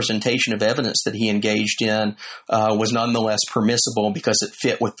misrepresentation of evidence that he engaged in was nonetheless permissible because it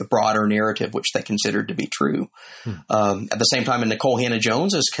fit with the broader narrative, which they considered to be true. At the same time, in Nicole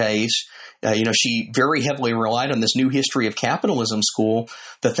Hannah-Jones's case, she very heavily relied on this new history of capitalism school.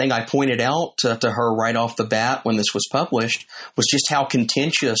 The thing I pointed out to her right off the bat when this was published was just how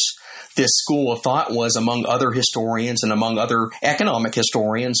contentious this school of thought was among other historians and among other economic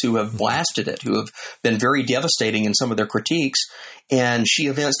historians who have blasted it, who have been very devastating in some of their critiques. And she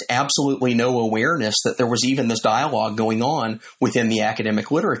evinced absolutely no awareness that there was even this dialogue going on within the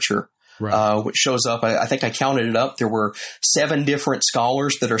academic literature. Right. Which shows up, I think I counted it up, there were 7 different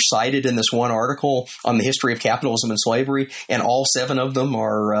scholars that are cited in this one article on the history of capitalism and slavery, and all 7 of them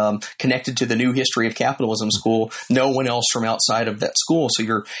are connected to the new history of capitalism school. No one else from outside of that school. So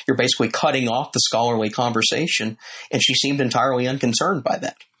you're basically cutting off the scholarly conversation, and she seemed entirely unconcerned by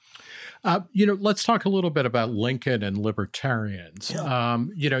that. Let's talk a little bit about Lincoln and libertarians. Yeah.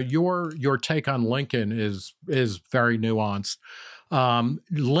 Your take on Lincoln is very nuanced.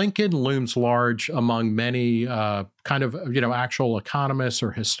 Lincoln looms large among many actual economists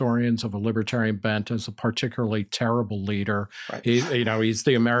or historians of a libertarian bent as a particularly terrible leader. Right. He's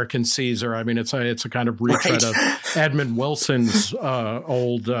the American Caesar. I mean, it's a kind of retread of Edmund Wilson's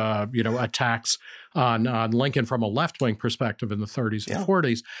old attacks on Lincoln from a left-wing perspective in the 30s and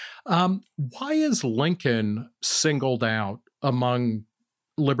 40s. Why is Lincoln singled out among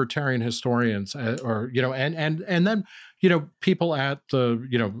libertarian historians, and then people at the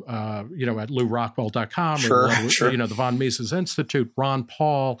at LouRockwell.com or the von Mises Institute, Ron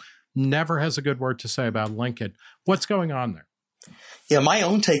Paul never has a good word to say about Lincoln. What's going on there? Yeah, my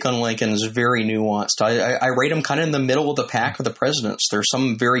own take on Lincoln is very nuanced. I rate him kind of in the middle of the pack of the presidents. There's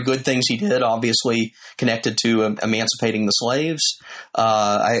some very good things he did, obviously connected to emancipating the slaves.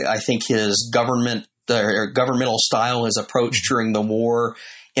 I think his governmental style, his approach during the war,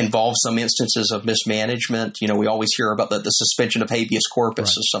 involved some instances of mismanagement. We always hear about the suspension of habeas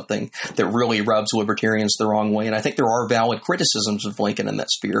corpus as something that really rubs libertarians the wrong way. And I think there are valid criticisms of Lincoln in that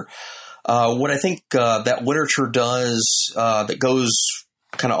sphere. What I think that literature does that goes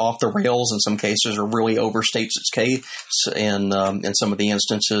kind of off the rails in some cases or really overstates its case in some of the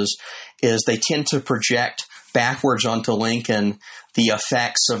instances is they tend to project backwards onto Lincoln the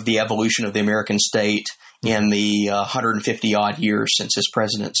effects of the evolution of the American state in the 150 odd years since his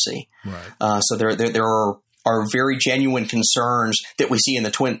presidency. Right. So there are very genuine concerns that we see in the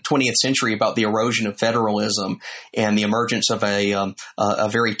 20th century about the erosion of federalism and the emergence of a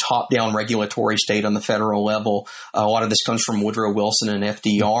very top-down regulatory state on the federal level. A lot of this comes from Woodrow Wilson and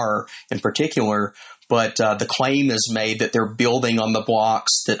FDR in particular. But the claim is made that they're building on the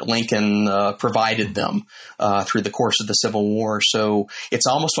blocks that Lincoln provided them through the course of the Civil War. So it's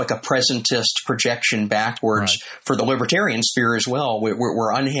almost like a presentist projection backwards for the libertarian sphere as well.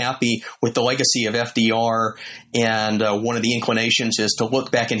 We're unhappy with the legacy of FDR, and one of the inclinations is to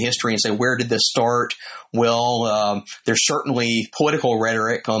look back in history and say, where did this start? Well, there's certainly political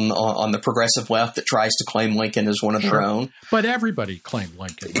rhetoric on the progressive left that tries to claim Lincoln as one of their own. But everybody claimed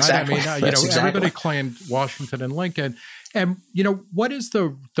Lincoln, right? Exactly. I mean, everybody claimed Washington and Lincoln. And, what is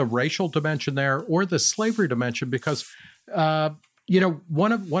the racial dimension there or the slavery dimension? Because,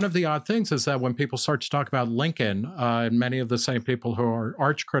 one of the odd things is that when people start to talk about Lincoln, and many of the same people who are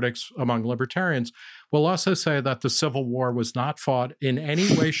arch critics among libertarians will also say that the Civil War was not fought in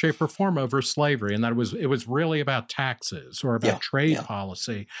any way, shape, or form over slavery, and that it was really about taxes or about trade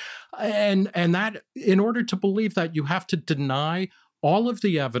policy. And that in order to believe that, you have to deny all of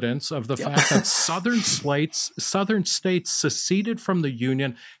the evidence of the fact that southern states seceded from the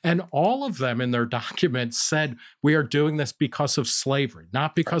Union, and all of them in their documents said, we are doing this because of slavery,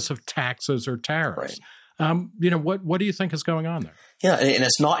 not because of taxes or tariffs. What do you think is going on there? Yeah, and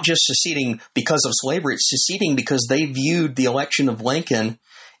it's not just seceding because of slavery. It's seceding because they viewed the election of Lincoln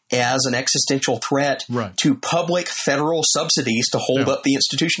as an existential threat to public federal subsidies to hold up the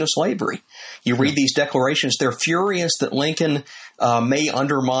institution of slavery. You read these declarations, they're furious that Lincoln may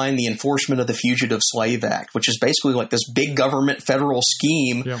undermine the enforcement of the Fugitive Slave Act, which is basically like this big government federal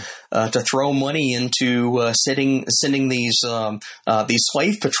scheme to throw money into sending these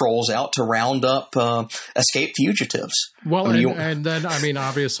slave patrols out to round up escaped fugitives. Well, and then,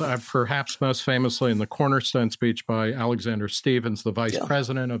 obviously, perhaps most famously in the Cornerstone speech by Alexander Stephens, the vice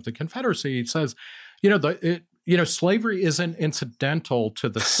president of the Confederacy, he says, slavery isn't incidental to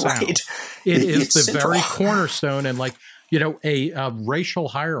the South. It is the central. Very cornerstone, and a racial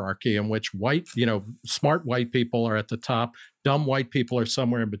hierarchy in which smart white people are at the top, dumb white people are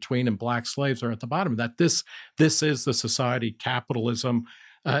somewhere in between, and black slaves are at the bottom. That this is the society, capitalism,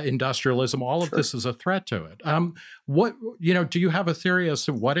 industrialism, all of this is a threat to it. Do you have a theory as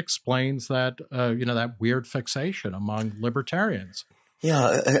to what explains that, that weird fixation among libertarians?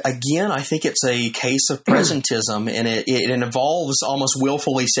 Yeah, again, I think it's a case of presentism, and it involves almost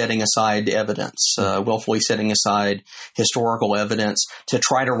willfully setting aside evidence, willfully setting aside historical evidence to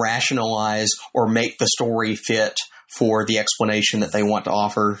try to rationalize or make the story fit for the explanation that they want to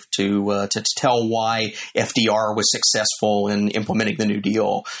offer to tell why FDR was successful in implementing the New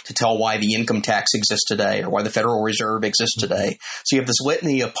Deal, to tell why the income tax exists today or why the Federal Reserve exists today. So you have this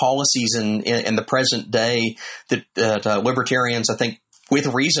litany of policies in the present day that libertarians, I think, with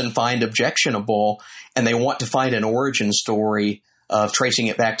reason find objectionable, and they want to find an origin story of tracing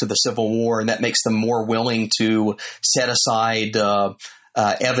it back to the Civil War, and that makes them more willing to set aside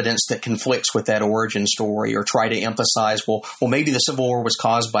evidence that conflicts with that origin story, or try to emphasize, well, maybe the Civil War was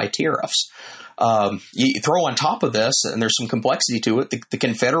caused by tariffs. You throw on top of this, and there's some complexity to it, the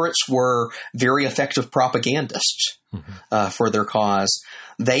Confederates were very effective propagandists for their cause.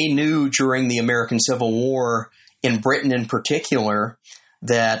 They knew during the American Civil War, in Britain in particular,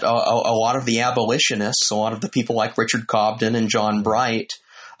 that a lot of the abolitionists, a lot of the people like Richard Cobden and John Bright,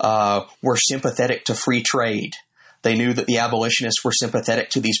 were sympathetic to free trade. They knew that the abolitionists were sympathetic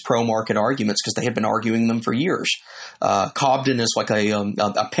to these pro-market arguments because they had been arguing them for years. Cobden is like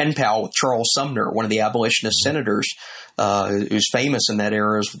a pen pal with Charles Sumner, one of the abolitionist senators, who's famous in that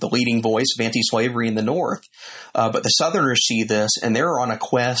era as the leading voice of anti-slavery in the North. But the Southerners see this, and they're on a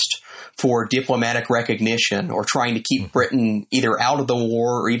quest for diplomatic recognition, or trying to keep Britain either out of the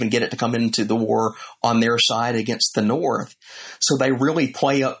war or even get it to come into the war on their side against the North. So they really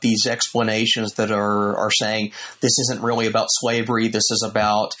play up these explanations that are saying this isn't really about slavery, this is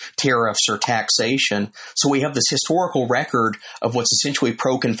about tariffs or taxation. So we have this historical record of what's essentially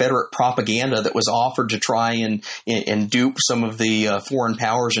pro-Confederate propaganda that was offered to try and dupe some of the foreign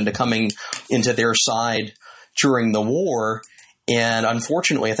powers into coming into their side during the war. And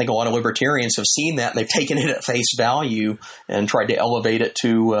unfortunately, I think a lot of libertarians have seen that, and they've taken it at face value and tried to elevate it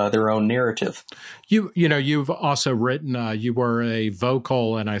to their own narrative. You've also written, you were a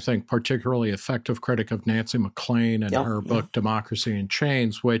vocal and I think particularly effective critic of Nancy MacLean and her book, Democracy in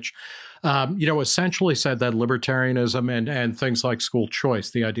Chains, which, essentially said that libertarianism and things like school choice,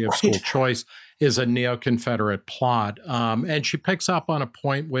 the idea of school choice, is a neo-Confederate plot. And she picks up on a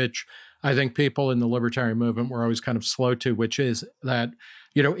point which I think people in the libertarian movement were always kind of slow to, which is that,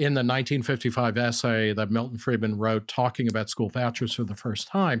 in the 1955 essay that Milton Friedman wrote talking about school vouchers for the first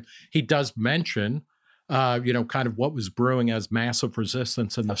time, he does mention, kind of what was brewing as massive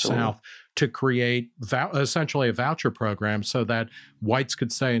resistance in the South to create essentially a voucher program so that whites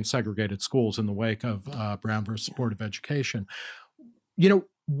could stay in segregated schools in the wake of Brown versus Board of Education.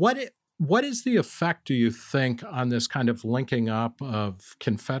 What is the effect, do you think, on this kind of linking up of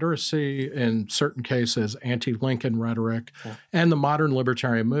Confederacy, in certain cases, anti-Lincoln rhetoric, and the modern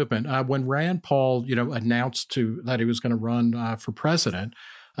libertarian movement? When Rand Paul, announced that he was going to run for president,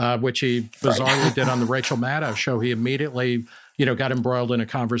 which he bizarrely did on the Rachel Maddow show, he immediately, got embroiled in a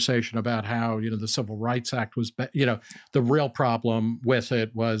conversation about how, the Civil Rights Act was, the real problem with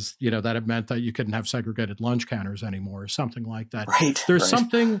it was, that it meant that you couldn't have segregated lunch counters anymore or something like that. There's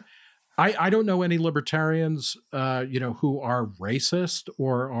something... I don't know any libertarians, who are racist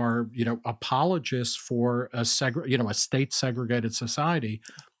or are, apologists for a state segregated society,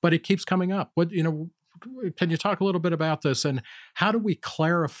 but it keeps coming up. Can you talk a little bit about this, and how do we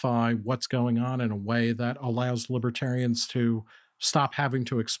clarify what's going on in a way that allows libertarians to stop having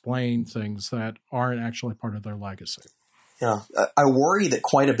to explain things that aren't actually part of their legacy? Yeah, I worry that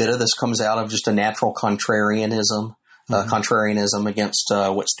quite a bit of this comes out of just a natural contrarianism. Contrarianism against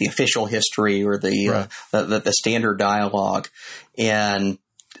what's the official history or the standard dialogue. And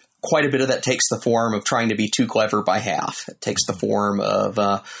quite a bit of that takes the form of trying to be too clever by half. It takes the form of,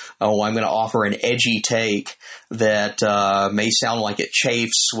 I'm going to offer an edgy take that may sound like it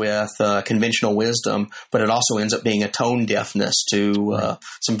chafes with conventional wisdom, but it also ends up being a tone deafness to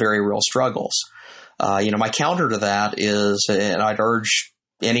some very real struggles. My counter to that is, and I'd urge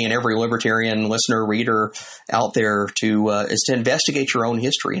any and every libertarian listener, reader out there is to investigate your own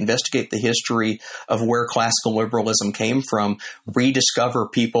history, investigate the history of where classical liberalism came from, rediscover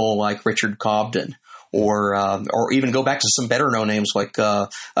people like Richard Cobden, or even go back to some better known names like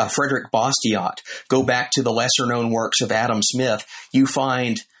Frederick Bastiat. Go back to the lesser known works of Adam Smith. You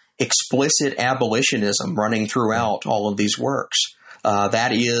find explicit abolitionism running throughout all of these works.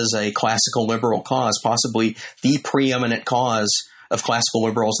 That is a classical liberal cause, possibly the preeminent cause of classical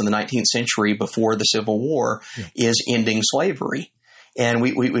liberals in the 19th century before the Civil War, is ending slavery. And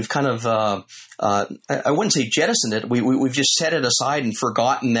we've kind of, I wouldn't say jettisoned it. We've just set it aside and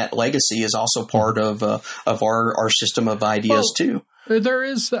forgotten that legacy is also part of our system of ideas too. There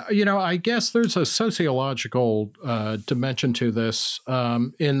is, I guess there's a sociological dimension to this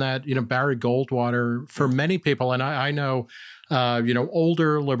in that, Barry Goldwater, for many people, and I know,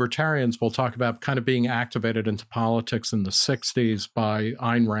 older libertarians will talk about kind of being activated into politics in the 60s by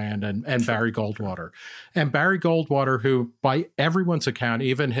Ayn Rand and Barry Goldwater. And Barry Goldwater, who by everyone's account,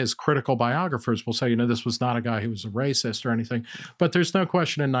 even his critical biographers will say, this was not a guy who was a racist or anything. But there's no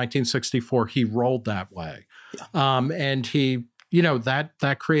question in 1964 he rolled that way. And he,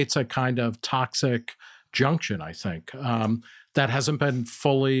 that creates a kind of toxic junction, I think, that hasn't been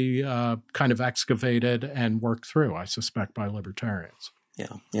fully kind of excavated and worked through, I suspect, by libertarians.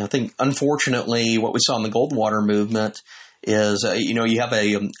 Yeah. I think, unfortunately, what we saw in the Goldwater movement is,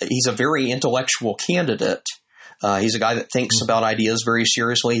 he's a very intellectual candidate. He's a guy that thinks about ideas very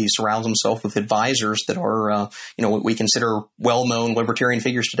seriously. He surrounds himself with advisors that are, what we consider well-known libertarian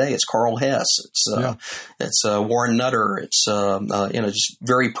figures today. It's Carl Hess. It's Warren Nutter. It's, just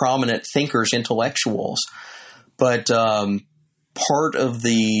very prominent thinkers, intellectuals. But part of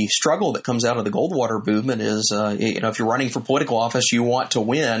the struggle that comes out of the Goldwater movement is, if you're running for political office, you want to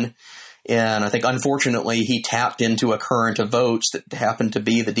win. And I think, unfortunately, he tapped into a current of votes that happened to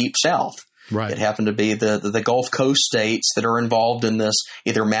be the Deep South. Right. It happened to be the Gulf Coast states that are involved in this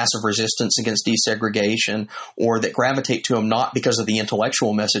either massive resistance against desegregation or that gravitate to him not because of the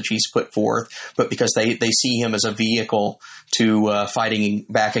intellectual message he's put forth, but because they see him as a vehicle to fighting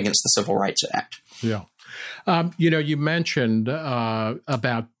back against the Civil Rights Act. Yeah. You mentioned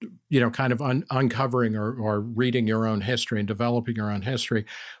about, kind of uncovering or reading your own history and developing your own history.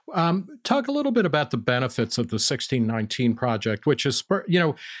 Talk a little bit about the benefits of the 1619 Project, which is,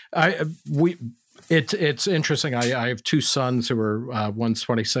 It's interesting. I have two sons who are one's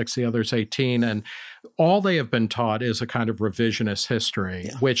 26, the other's 18, and all they have been taught is a kind of revisionist history,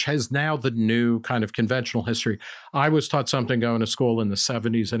 which has now the new kind of conventional history. I was taught something going to school in the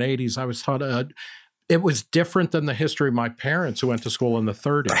 70s and 80s. I was taught it was different than the history my parents who went to school in the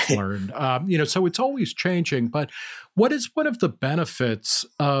 30s learned. So it's always changing. But what is one of the benefits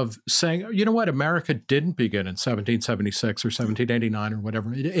of saying, you know what, America didn't begin in 1776 or 1789 or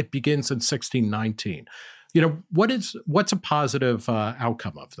whatever. It begins in 1619. What's a positive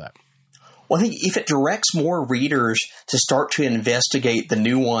outcome of that? Well, I think if it directs more readers to start to investigate the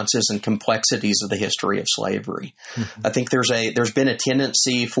nuances and complexities of the history of slavery, I think there's been a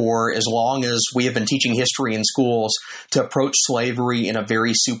tendency for, as long as we have been teaching history in schools, to approach slavery in a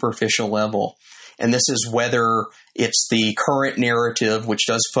very superficial level. And this is whether it's the current narrative, which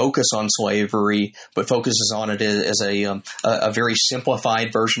does focus on slavery, but focuses on it as a very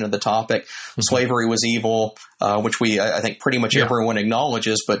simplified version of the topic. Slavery was evil, which I think pretty much everyone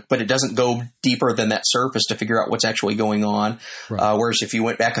acknowledges, but it doesn't go deeper than that surface to figure out what's actually going on. Right. Whereas if you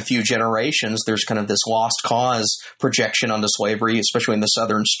went back a few generations, there's kind of this lost cause projection onto slavery, especially in the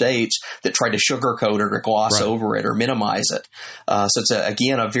southern states, that tried to sugarcoat it or gloss over it or minimize it. So it's,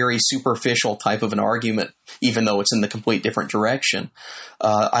 again, a very superficial type of an argument, even though it's in the complete different direction.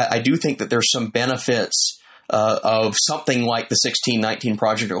 I do think that there's some benefits of something like the 1619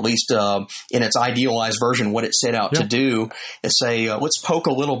 Project, or at least in its idealized version, what it set out to do is say, let's poke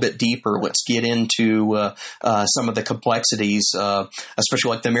a little bit deeper. Let's get into some of the complexities, especially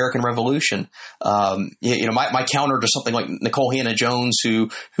like the American Revolution. My counter to something like Nicole Hannah-Jones, who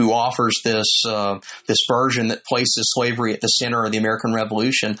offers this version that places slavery at the center of the American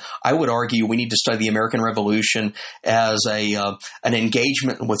Revolution, I would argue we need to study the American Revolution as an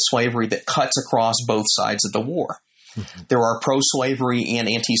engagement with slavery that cuts across both sides of the war. There are pro-slavery and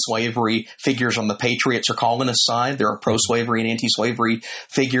anti-slavery figures on the patriots or colonist side. There are pro-slavery and anti-slavery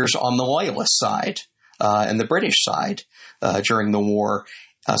figures on the loyalist side and the British side during the war.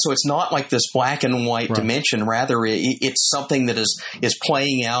 So it's not like this black and white dimension. Rather, it's something that is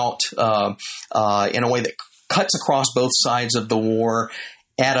playing out in a way that cuts across both sides of the war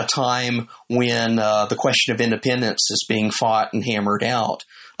at a time when the question of independence is being fought and hammered out.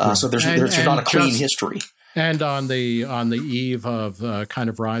 So there's not a clean history. And on the eve of kind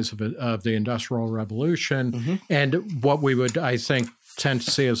of rise of the Industrial Revolution, and what we would, I think, tend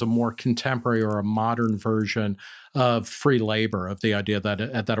to see as a more contemporary or a modern version of free labor, of the idea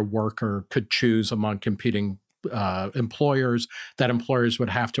that a worker could choose among competing employers, that employers would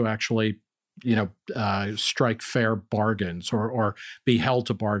have to actually strike fair bargains or be held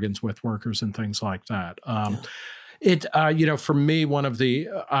to bargains with workers and things like that. For me, one of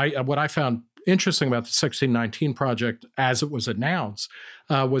what I found interesting about the 1619 Project as it was announced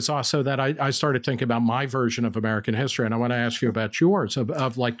was also that I started thinking about my version of American history. And I want to ask you about yours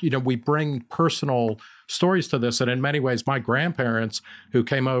of we bring personal stories to this. And in many ways, my grandparents who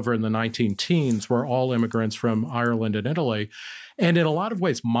came over in the 19-teens were all immigrants from Ireland and Italy. And in a lot of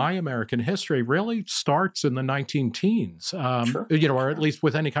ways, my American history really starts in the 19-teens, or at least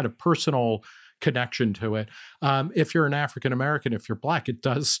with any kind of personal connection to it. If you're an African American, if you're Black, it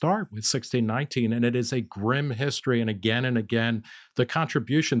does start with 1619, and it is a grim history. And again, the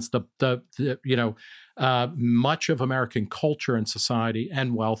contributions, much of American culture and society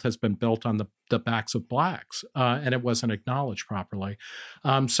and wealth has been built on the backs of Blacks, and it wasn't acknowledged properly.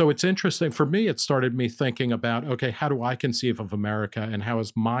 So it's interesting. For me, it started me thinking about, okay, how do I conceive of America, and how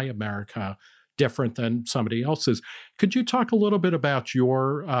is my America different than somebody else's? Could you talk a little bit about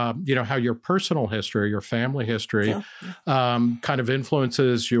your, how your personal history, your family history kind of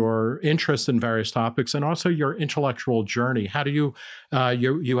influences your interest in various topics, and also your intellectual journey? How do you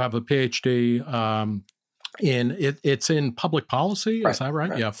have a PhD it's in public policy, is that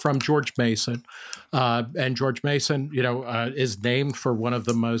right? Yeah, from George Mason. And George Mason, is named for one of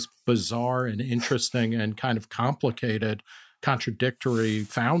the most bizarre and interesting and kind of complicated, contradictory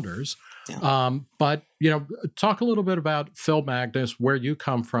founders. But talk a little bit about Phil Magness, where you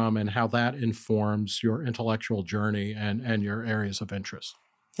come from, and how that informs your intellectual journey and your areas of interest.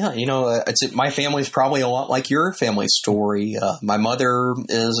 Yeah, my family's probably a lot like your family story. My mother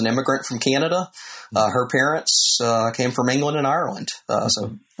is an immigrant from Canada. Her parents came from England and Ireland.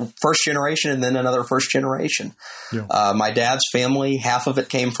 So first generation and then another first generation. Yeah. My dad's family, half of it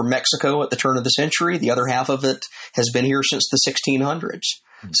came from Mexico at the turn of the century. The other half of it has been here since the 1600s.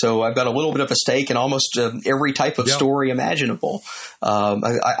 So I've got a little bit of a stake in almost every type of story imaginable.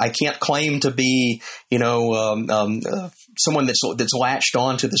 I can't claim to be, someone that's latched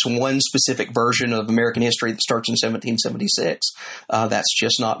on to this one specific version of American history that starts in 1776. That's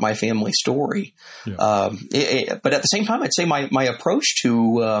just not my family story. Yeah. But at the same time, I'd say my approach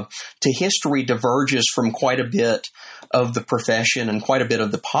to history diverges from quite a bit of the profession and quite a bit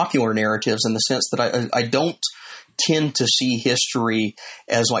of the popular narratives, in the sense that I don't tend to see history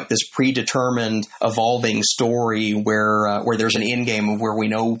as like this predetermined evolving story where there's an end game of where we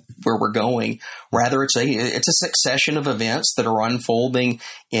know where we're going. Rather, it's a succession of events that are unfolding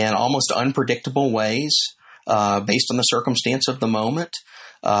in almost unpredictable ways based on the circumstance of the moment.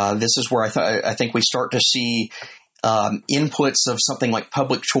 This is where I think we start to see inputs of something like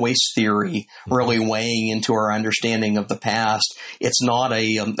public choice theory really weighing into our understanding of the past. It's not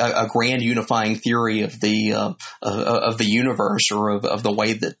a grand unifying theory of the universe or of the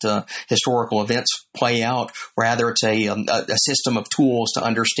way that historical events play out. Rather, it's a system of tools to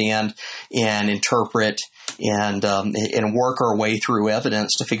understand and interpret and work our way through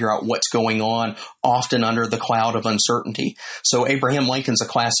evidence to figure out what's going on, often under the cloud of uncertainty. So Abraham Lincoln's a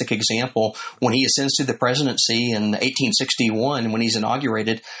classic example. When he ascends to the presidency in 1861, when he's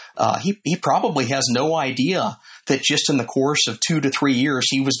inaugurated, he probably has no idea that just in the course of 2 to 3 years,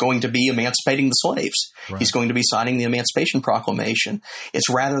 he was going to be emancipating the slaves. Right. He's going to be signing the Emancipation Proclamation. It's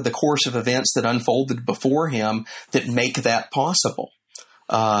rather the course of events that unfolded before him that make that possible.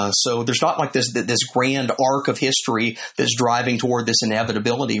 So there's not like this grand arc of history that's driving toward this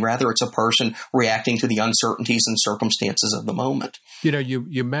inevitability. Rather, it's a person reacting to the uncertainties and circumstances of the moment. You know,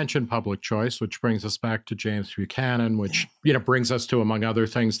 you mentioned public choice, which brings us back to James Buchanan, which, brings us to, among other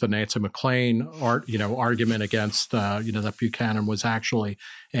things, the Nancy MacLean argument against, that Buchanan was actually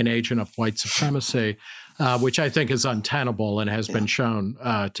an agent of white supremacy, which I think is untenable and has been shown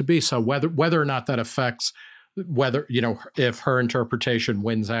to be so. Whether or not that affects whether, if her interpretation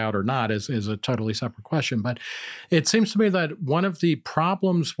wins out or not is a totally separate question. But it seems to me that one of the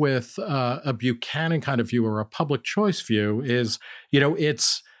problems with a Buchanan kind of view or a public choice view is,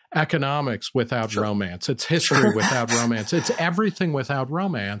 it's economics without romance. It's history without romance. It's everything without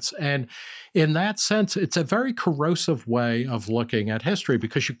romance. And in that sense, it's a very corrosive way of looking at history,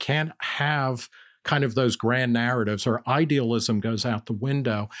 because you can't have kind of those grand narratives, or idealism goes out the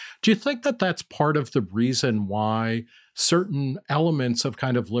window. Do you think that that's part of the reason why certain elements of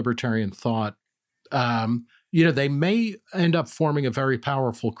kind of libertarian thought, they may end up forming a very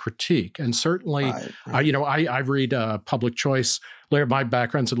powerful critique? And certainly, I read public choice. My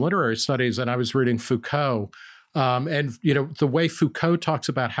background's in literary studies, and I was reading Foucault. And the way Foucault talks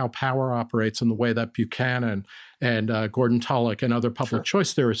about how power operates and the way that Buchanan and Gordon Tullock and other public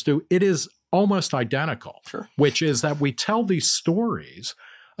choice theorists do, it is almost identical, which is that we tell these stories,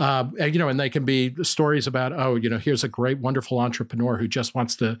 and they can be stories about, here's a great, wonderful entrepreneur who just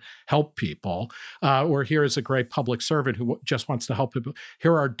wants to help people, or here's a great public servant who just wants to help people.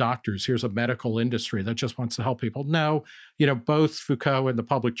 Here are doctors. Here's a medical industry that just wants to help people. No, both Foucault and the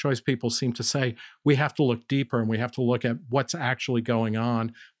public choice people seem to say we have to look deeper and we have to look at what's actually going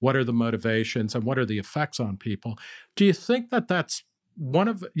on, what are the motivations, and what are the effects on people. Do you think that that's one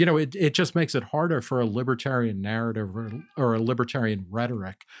of, it just makes it harder for a libertarian narrative or a libertarian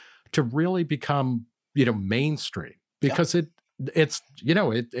rhetoric to really become, mainstream, because it's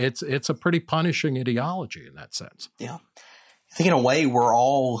a pretty punishing ideology in that sense. Yeah. I think in a way we're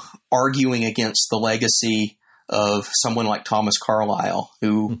all arguing against the legacy of someone like Thomas Carlyle,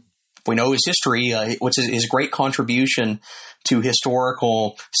 who we know his history, which is his great contribution to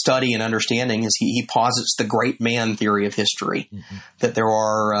historical study and understanding, is he posits the great man theory of history, that there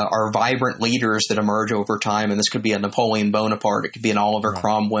are vibrant leaders that emerge over time. And this could be a Napoleon Bonaparte. It could be an Oliver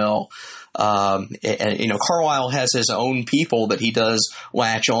Cromwell. And Carlyle has his own people that he does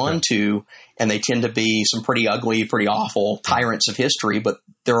latch on to, and they tend to be some pretty ugly, pretty awful tyrants of history, but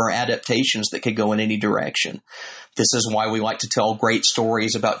there are adaptations that could go in any direction. This is why we like to tell great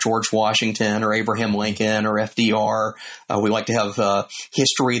stories about George Washington or Abraham Lincoln or FDR. We like to have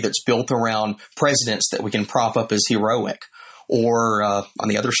history that's built around presidents that we can prop up as heroic, or on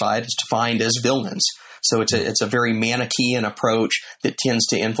the other side is defined as villains. So it's a very Manichaean approach that tends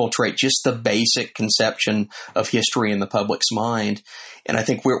to infiltrate just the basic conception of history in the public's mind. And I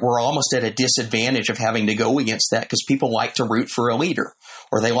think we're almost at a disadvantage of having to go against that, because people like to root for a leader,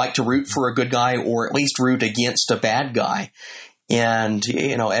 or they like to root for a good guy, or at least root against a bad guy. And,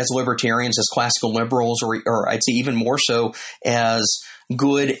 as libertarians, as classical liberals, or I'd say even more so as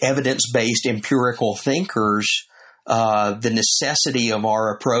good evidence-based empirical thinkers, the necessity of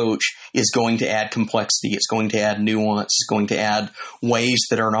our approach is going to add complexity. It's going to add nuance. It's going to add ways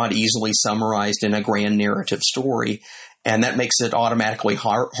that are not easily summarized in a grand narrative story. And that makes it automatically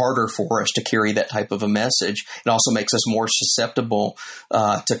harder for us to carry that type of a message. It also makes us more susceptible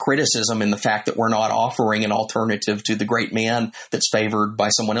to criticism in the fact that we're not offering an alternative to the great man that's favored by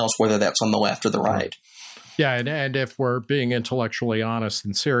someone else, whether that's on the left or the right. Yeah, and if we're being intellectually honest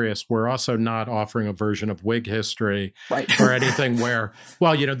and serious, we're also not offering a version of Whig history or anything where,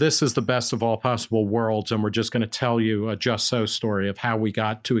 well, this is the best of all possible worlds, and we're just going to tell you a just so story of how we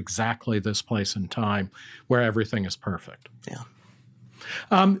got to exactly this place in time where everything is perfect. Yeah.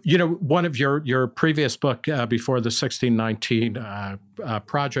 One of your previous book before the 1619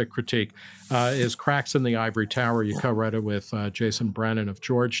 project critique is Cracks in the Ivory Tower. You co-wrote it with Jason Brennan of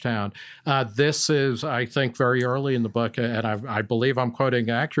Georgetown. This is, I think, very early in the book, and I believe I'm quoting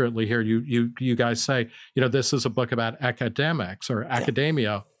accurately here. You guys say, this is a book about academics or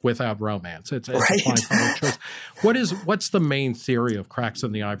academia without romance. It's a fine public choice. What's the main theory of Cracks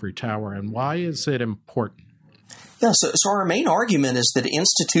in the Ivory Tower, and why is it important? Yeah, so our main argument is that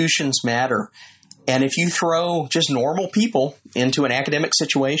institutions matter. And if you throw just normal people into an academic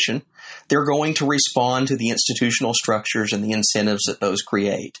situation, they're going to respond to the institutional structures and the incentives that those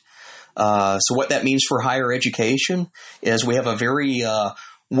create. So what that means for higher education is we have a very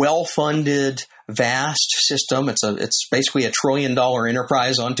well-funded, vast system. It's basically $1 trillion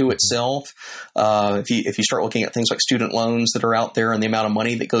enterprise unto itself. If you start looking at things like student loans that are out there and the amount of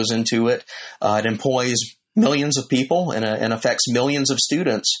money that goes into it, it employs millions of people and affects millions of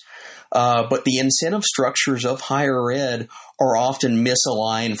students. But the incentive structures of higher ed are often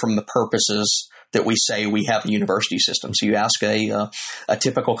misaligned from the purposes that we say we have a university system. So you ask a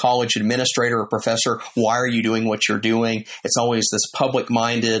typical college administrator or professor, why are you doing what you're doing? It's always this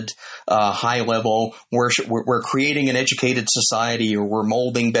public-minded, high level. We're creating an educated society, or we're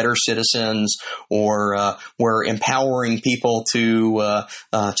molding better citizens, or we're empowering people to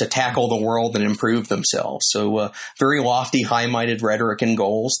tackle the world and improve themselves. So very lofty, high-minded rhetoric and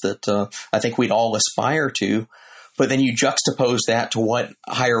goals that I think we'd all aspire to. But then you juxtapose that to what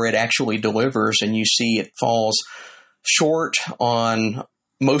higher ed actually delivers, and you see it falls short on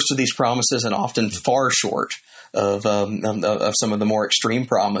most of these promises, and often far short of some of the more extreme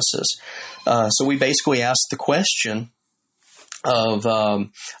promises. So we basically ask the question of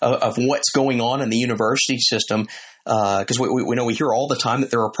what's going on in the university system. Because we know we hear all the time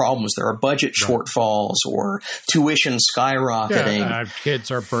that there are problems. There are budget shortfalls or tuition skyrocketing. Yeah, kids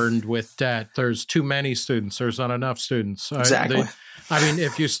are burdened with debt. There's too many students. There's not enough students. Exactly.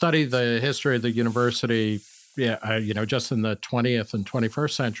 If you study the history of the university, just in the 20th and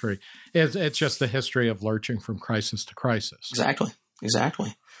 21st century, it's just the history of lurching from crisis to crisis.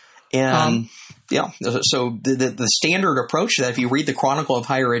 Exactly. And so the standard approach to that, if you read the Chronicle of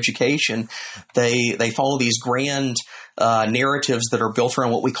Higher Education, they follow these grand narratives that are built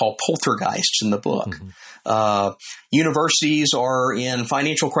around what we call poltergeists in the book. Mm-hmm. Universities are in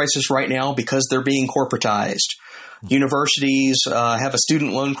financial crisis right now because they're being corporatized. Universities have a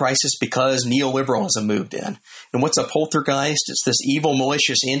student loan crisis because neoliberalism moved in. And what's a poltergeist? It's this evil,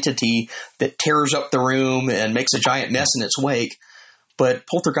 malicious entity that tears up the room and makes a giant mess in its wake. But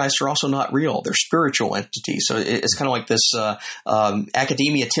poltergeists are also not real. They're spiritual entities. So it's kind of like this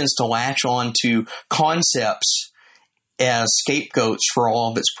academia tends to latch on to concepts as scapegoats for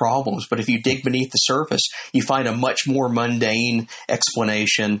all of its problems. But if you dig beneath the surface, you find a much more mundane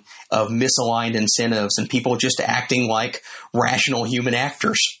explanation of misaligned incentives and people just acting like rational human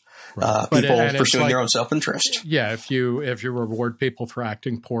actors. People pursuing their own self-interest. Yeah, if you reward people for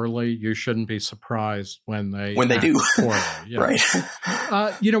acting poorly, you shouldn't be surprised when they do poorly. Yeah. Right.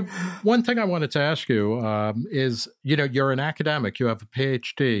 One thing I wanted to ask you is, you're an academic, you have a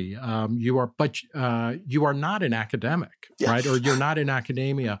PhD, you are not an academic, right? Or you're not in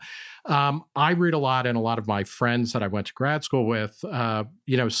academia. I read a lot, and a lot of my friends that I went to grad school with,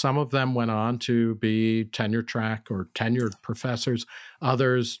 some of them went on to be tenure track or tenured professors.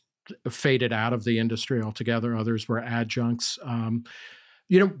 Others faded out of the industry altogether. Others were adjuncts.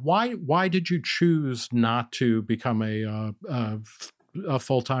 Why did you choose not to become a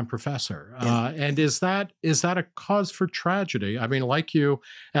full-time professor? And is that a cause for tragedy? I mean, like you,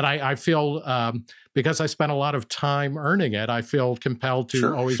 and I feel because I spent a lot of time earning it, I feel compelled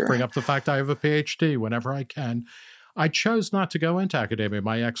to always bring up the fact I have a PhD whenever I can. I chose not to go into academia.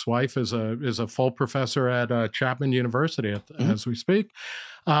 My ex-wife is a full professor at Chapman University as we speak.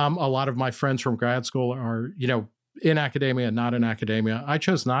 A lot of my friends from grad school are, in academia, not in academia. I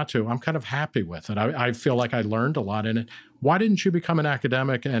chose not to. I'm kind of happy with it. I feel like I learned a lot in it. Why didn't you become an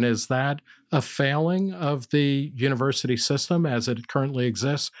academic? And is that a failing of the university system as it currently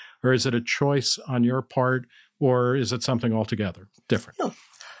exists? Or is it a choice on your part? Or is it something altogether different?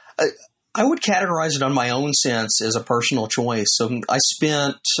 I would categorize it on my own sense as a personal choice. So I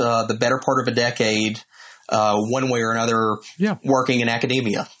spent the better part of a decade, one way or another, working in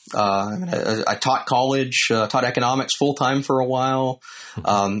academia. I taught college, taught economics full-time for a while.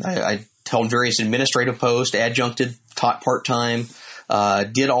 I held various administrative posts, adjuncted, taught part-time,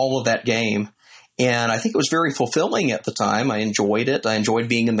 did all of that game. And I think it was very fulfilling at the time. I enjoyed it. I enjoyed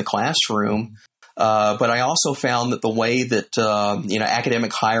being in the classroom. But I also found that the way that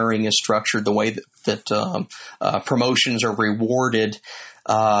academic hiring is structured, the way that promotions are rewarded,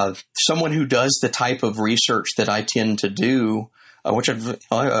 someone who does the type of research that I tend to do, which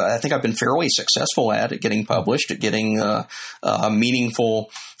I think I've been fairly successful at getting published, at getting meaningful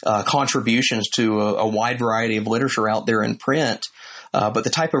contributions to a wide variety of literature out there in print. But the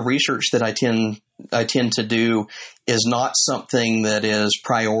type of research that I tend to do is not something that is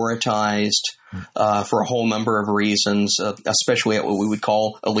prioritized for a whole number of reasons, especially at what we would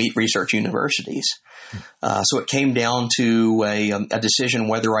call elite research universities. So it came down to a decision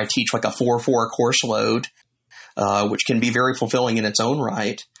whether I teach like a 4-4 course load, which can be very fulfilling in its own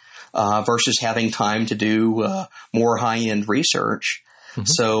right, versus having time to do more high-end research. Mm-hmm.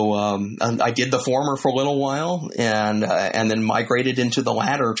 So I did the former for a little while, and then migrated into the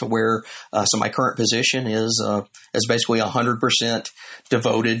latter to where so my current position is basically 100%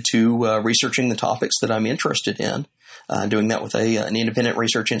 devoted to researching the topics that I'm interested in. Doing that with an independent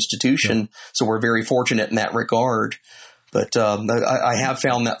research institution, so we're very fortunate in that regard. But I have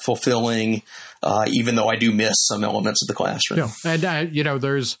found that fulfilling, even though I do miss some elements of the classroom. Yeah, and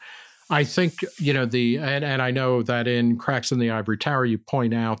there's. I think, and I know that in Cracks in the Ivory Tower, you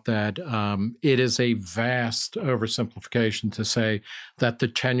point out that it is a vast oversimplification to say that the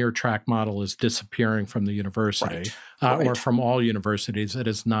tenure track model is disappearing from the university, or from all universities. It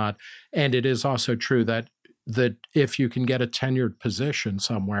is not. And it is also true that if you can get a tenured position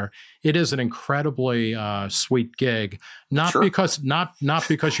somewhere, it is an incredibly sweet gig, not because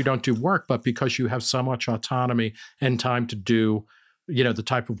you don't do work, but because you have so much autonomy and time to do the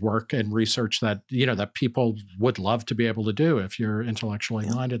type of work and research that, that people would love to be able to do if you're intellectually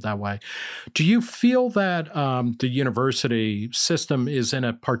minded that way. Do you feel that the university system is in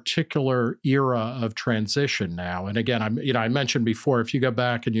a particular era of transition now? And again, I mentioned before, if you go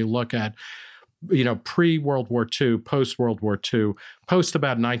back and you look at, pre-World War II, post-World War II, post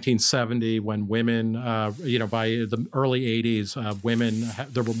about 1970, when women, by the early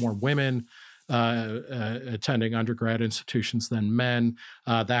 80s, there were more women attending undergrad institutions than men.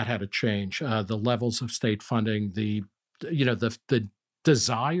 That had to change. The levels of state funding, the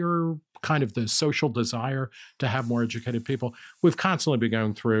desire, kind of the social desire to have more educated people. We've constantly been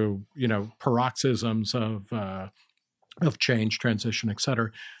going through, paroxysms of change, transition, et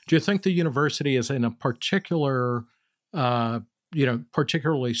cetera. Do you think the university is in a particular,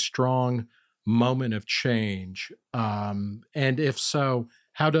 particularly strong moment of change? And if so,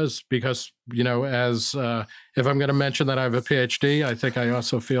 how does, because, as if I'm going to mention that I have a PhD, I think I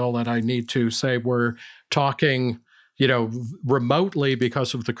also feel that I need to say we're talking, remotely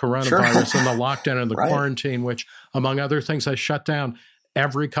because of the coronavirus and the lockdown and the quarantine, which, among other things, has shut down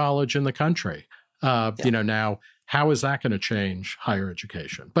every college in the country. Now, how is that going to change higher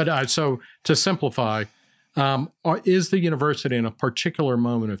education? But so to simplify, is the university in a particular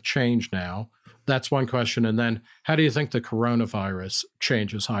moment of change now? That's one question. And then how do you think the coronavirus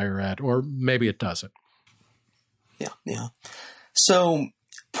changes higher ed? Or maybe it doesn't. Yeah. So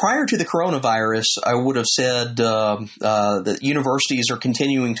prior to the coronavirus, I would have said that universities are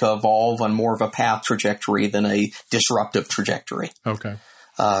continuing to evolve on more of a path trajectory than a disruptive trajectory. Okay.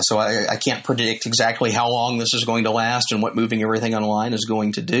 So I can't predict exactly how long this is going to last and what moving everything online is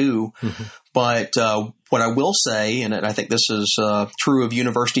going to do. Mm-hmm. But what I will say, and I think this is true of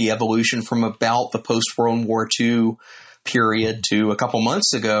university evolution from about the post-World War II period to a couple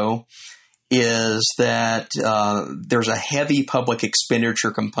months ago, is that there's a heavy public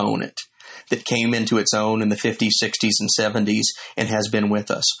expenditure component that came into its own in the 50s, 60s, and 70s and has been with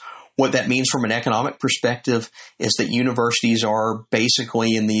us. What that means from an economic perspective is that universities are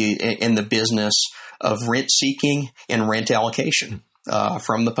basically in the business of rent seeking and rent allocation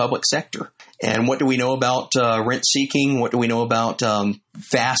from the public sector. And what do we know about rent seeking? What do we know about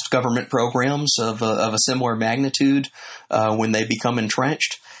vast government programs of a similar magnitude when they become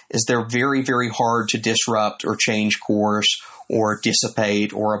entrenched? Is they're very, very hard to disrupt or change course or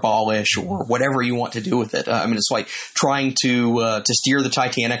dissipate or abolish or whatever you want to do with it. It's like trying to steer the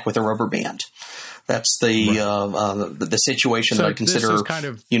Titanic with a rubber band. That's the situation that I consider this is kind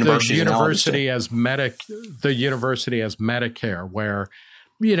of the university as the university as Medicare, where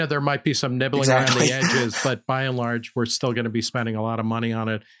there might be some nibbling around the edges, but by and large, we're still going to be spending a lot of money on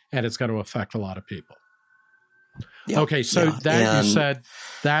it, and it's going to affect a lot of people. Yeah, okay, so you said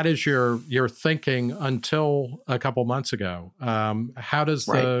that is your thinking until a couple months ago. How does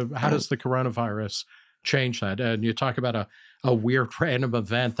the coronavirus change that? And you talk about a weird random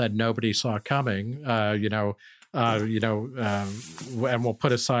event that nobody saw coming. And we'll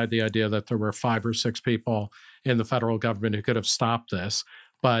put aside the idea that there were 5 or 6 people in the federal government who could have stopped this.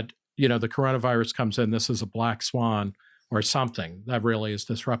 But, the coronavirus comes in, this is a black swan or something that really is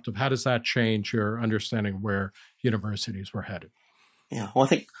disruptive. How does that change your understanding of where universities were headed? Yeah, well, I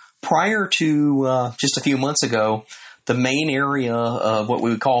think prior to just a few months ago, the main area of what we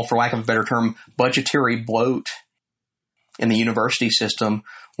would call, for lack of a better term, budgetary bloat in the university system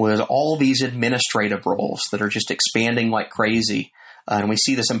was all these administrative roles that are just expanding like crazy. And we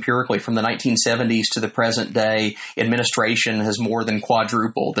see this empirically from the 1970s to the present day. Administration has more than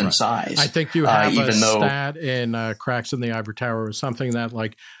quadrupled in size. I think you have a stat in Cracks in the Ivory Tower or something that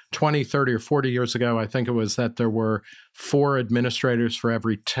like 20, 30, or 40 years ago, I think it was that there were 4 administrators for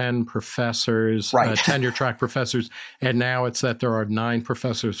every 10 professors, tenure track professors. And now it's that there are 9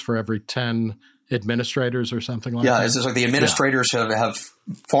 professors for every 10 administrators or something like that. Yeah, it's like the administrators have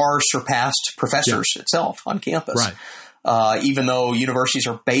far surpassed professors itself on campus. Right. Even though universities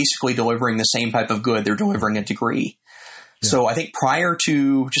are basically delivering the same type of good, they're delivering a degree. Yeah. So I think prior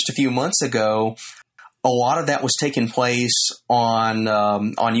to just a few months ago, a lot of that was taking place on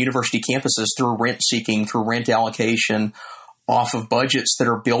university campuses through rent seeking, through rent allocation, off of budgets that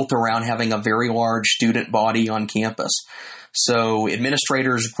are built around having a very large student body on campus. So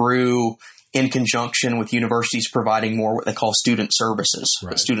administrators grew in conjunction with universities providing more what they call student services.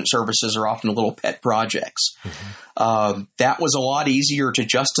 Right. But student services are often little pet projects. Mm-hmm. That was a lot easier to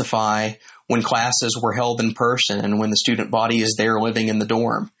justify when classes were held in person and when the student body is there living in the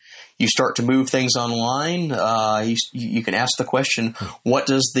dorm. You start to move things online, you can ask the question, what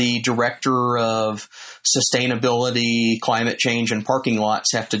does the director of sustainability, climate change, and parking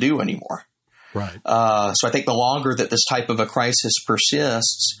lots have to do anymore? Right. So I think the longer that this type of a crisis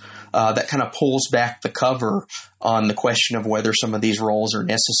persists, that kind of pulls back the cover on the question of whether some of these roles are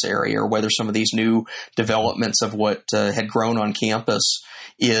necessary or whether some of these new developments of what had grown on campus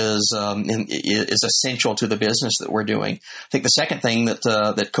is essential to the business that we're doing. I think the second thing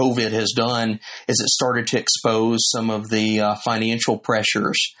that COVID has done is it started to expose some of the financial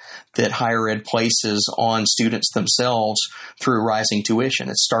pressures that higher ed places on students themselves through rising tuition.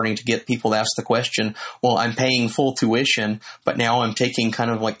 It's starting to get people to ask the question, well, I'm paying full tuition, but now I'm taking kind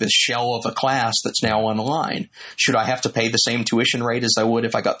of like this shell of a class that's now online. Should I have to pay the same tuition rate as I would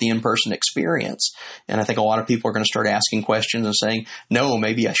if I got the in-person experience? And I think a lot of people are going to start asking questions and saying, no,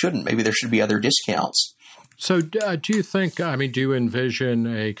 maybe I shouldn't. Maybe there should be other discounts. So do you think, do you envision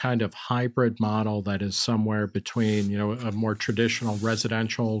a kind of hybrid model that is somewhere between, a more traditional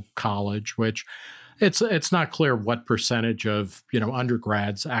residential college, which it's not clear what percentage of,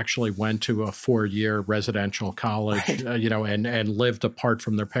 undergrads actually went to a 4-year residential college, right. And lived apart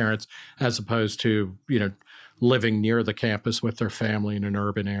from their parents as opposed to, living near the campus with their family in an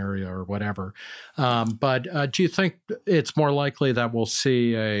urban area or whatever. But do you think it's more likely that we'll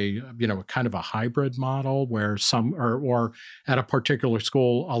see a kind of a hybrid model where some or at a particular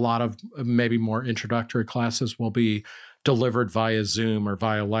school, a lot of maybe more introductory classes will be delivered via Zoom or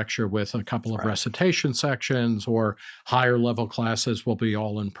via lecture with a couple of recitation sections, or higher level classes will be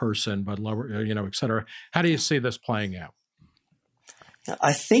all in person, but lower, et cetera. How do you see this playing out?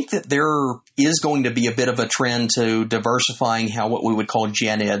 I think that there is going to be a bit of a trend to diversifying how what we would call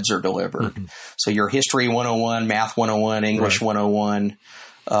gen eds are delivered. Mm-hmm. So your history 101, math 101, English 101,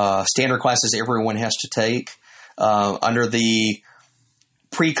 standard classes everyone has to take. Under the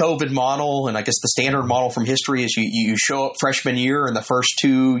pre-COVID model, and I guess the standard model from history is you show up freshman year and the first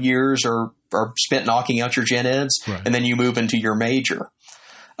 2 years are spent knocking out your gen eds, and then you move into your major.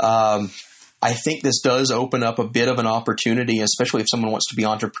 I think this does open up a bit of an opportunity, especially if someone wants to be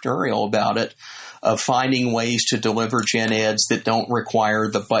entrepreneurial about it, of finding ways to deliver gen eds that don't require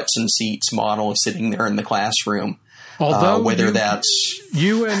the butts and seats model of sitting there in the classroom. Although that's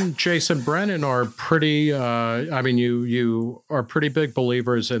you and Jason Brennan are pretty, you are pretty big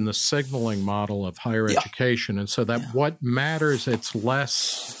believers in the signaling model of higher education, and so that what matters, it's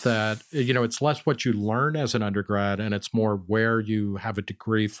less that it's less what you learn as an undergrad, and it's more where you have a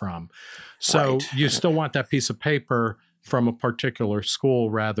degree from. So you still want that piece of paper from a particular school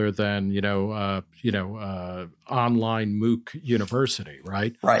rather than online MOOC university,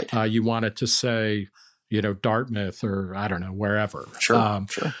 right? Right. You want it to say, Dartmouth or I don't know, wherever. Sure.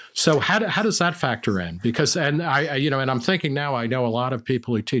 So how does that factor in? Because, and and I'm thinking now, I know a lot of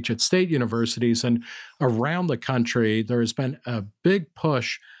people who teach at state universities, and around the country, there has been a big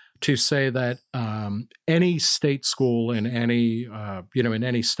push to say that any state school in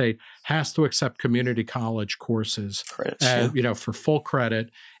any state has to accept community college courses, for full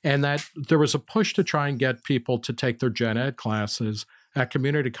credit, and that there was a push to try and get people to take their gen ed classes at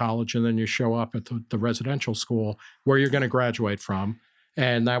community college, and then you show up at the residential school where you're going to graduate from.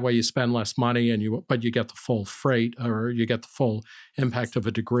 And that way you spend less money but you get the full freight, or you get the full impact of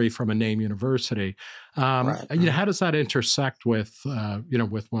a degree from a name university. How does that intersect with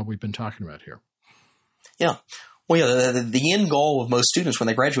what we've been talking about here? Yeah. Well, the end goal of most students when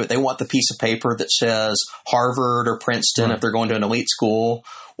they graduate, they want the piece of paper that says Harvard or Princeton if they're going to an elite school,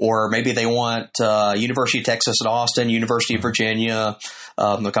 or maybe they want University of Texas at Austin, University of Virginia,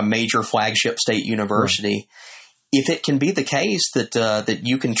 like a major flagship state university. If it can be the case that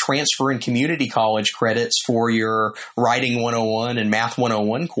you can transfer in community college credits for your Writing 101 and Math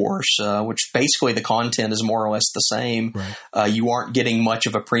 101 course, which basically the content is more or less the same, you aren't getting much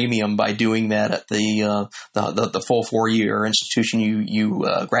of a premium by doing that at the full 4-year institution you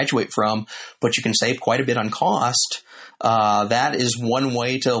graduate from, but you can save quite a bit on cost. That is one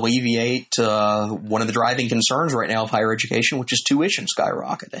way to alleviate one of the driving concerns right now of higher education, which is tuition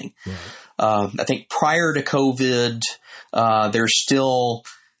skyrocketing. I think prior to COVID, there still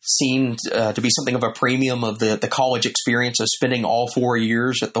seemed to be something of a premium of the college experience of spending all 4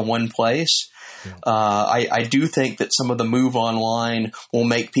 years at the one place. I do think that some of the move online will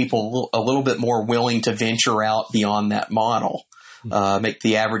make people a little bit more willing to venture out beyond that model. Make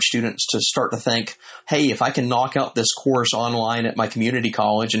the average students to start to think, hey, if I can knock out this course online at my community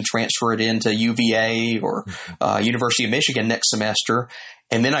college and transfer it into UVA or University of Michigan next semester,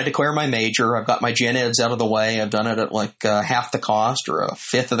 and then I declare my major, I've got my gen eds out of the way, I've done it at like half the cost or a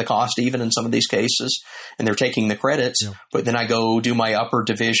fifth of the cost even in some of these cases, and they're taking the credits, but then I go do my upper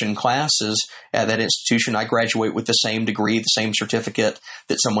division classes at that institution, I graduate with the same degree, the same certificate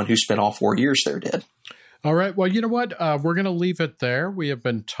that someone who spent all 4 years there did. All right. Well, you know what? We're going to leave it there. We have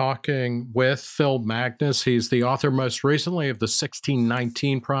been talking with Phllip Magness. He's the author most recently of the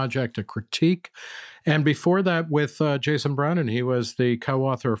 1619 Project, A Critique. And before that, with Jason Brennan, he was the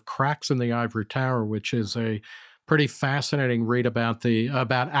co-author of Cracks in the Ivory Tower, which is a pretty fascinating read about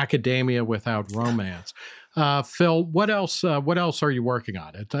academia without romance. Phil, what else are you working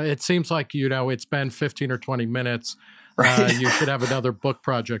on? It seems like, it's been 15 or 20 minutes. You should have another book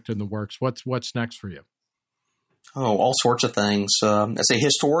project in the works. What's next for you? Oh, all sorts of things. I say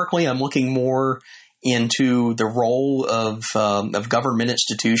historically, I'm looking more into the role of government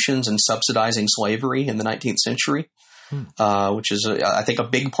institutions in subsidizing slavery in the 19th century, which is, I think, a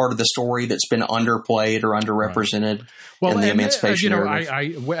big part of the story that's been underplayed or underrepresented in the emancipation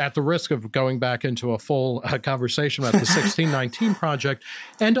narrative. I, at the risk of going back into a full conversation about the 1619 Project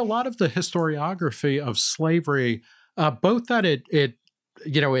and a lot of the historiography of slavery, both that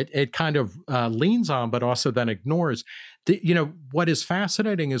it kind of leans on, but also then ignores. What is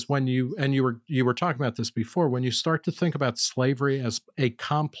fascinating is when you were talking about this before, when you start to think about slavery as a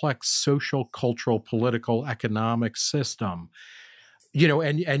complex social, cultural, political, economic system,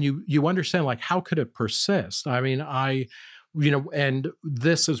 and you understand, like, how could it persist? I mean, and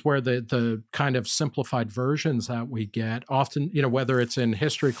this is where the kind of simplified versions that we get often, whether it's in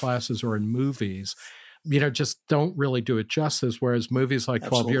history classes or in movies, just don't really do it justice. Whereas movies like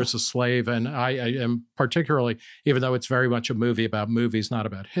 12 Years a Slave, and I am particularly, even though it's very much a movie about movies, not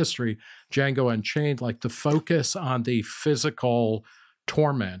about history, Django Unchained, like the focus on the physical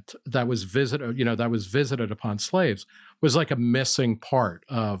torment that was visited upon slaves was like a missing part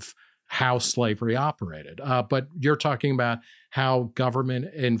of how slavery operated. But you're talking about how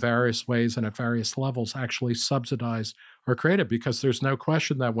government in various ways and at various levels actually subsidized or created, because there's no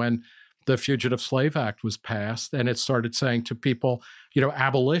question that when the Fugitive Slave Act was passed and it started saying to people,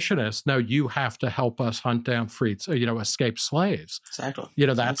 abolitionists, no, you have to help us hunt down escaped slaves. Exactly.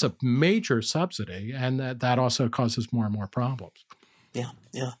 That's a major subsidy, and that also causes more and more problems. Yeah.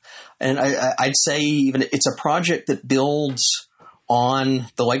 And I'd say even it's a project that builds on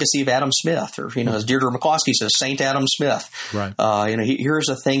the legacy of Adam Smith, or, as Deirdre McCloskey says, Saint Adam Smith. Right. Here's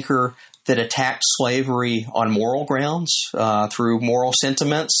a thinker that attacked slavery on moral grounds through moral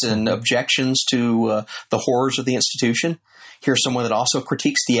sentiments and objections to the horrors of the institution. Here's someone that also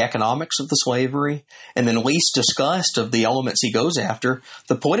critiques the economics of the slavery, and then least discussed of the elements he goes after,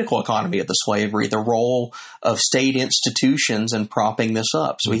 the political economy of the slavery, the role of state institutions in propping this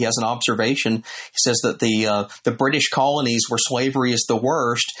up. So he has an observation. He says that the British colonies where slavery is the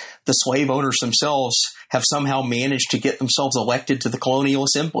worst, the slave owners themselves have somehow managed to get themselves elected to the colonial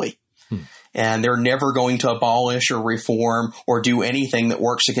assembly. And they're never going to abolish or reform or do anything that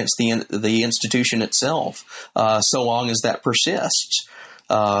works against the institution itself, so long as that persists.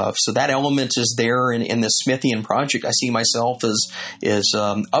 So that element is there in the Smithian project. I see myself as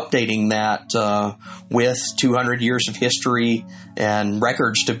updating that with 200 years of history and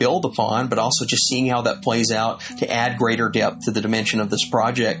records to build upon, but also just seeing how that plays out to add greater depth to the dimension of this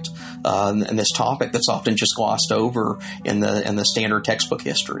project and this topic that's often just glossed over in the standard textbook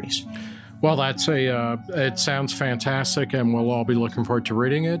histories. Well, it sounds fantastic, and we'll all be looking forward to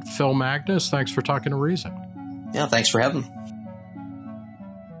reading it. Phil Magness, thanks for talking to Reason. Yeah, thanks for having me.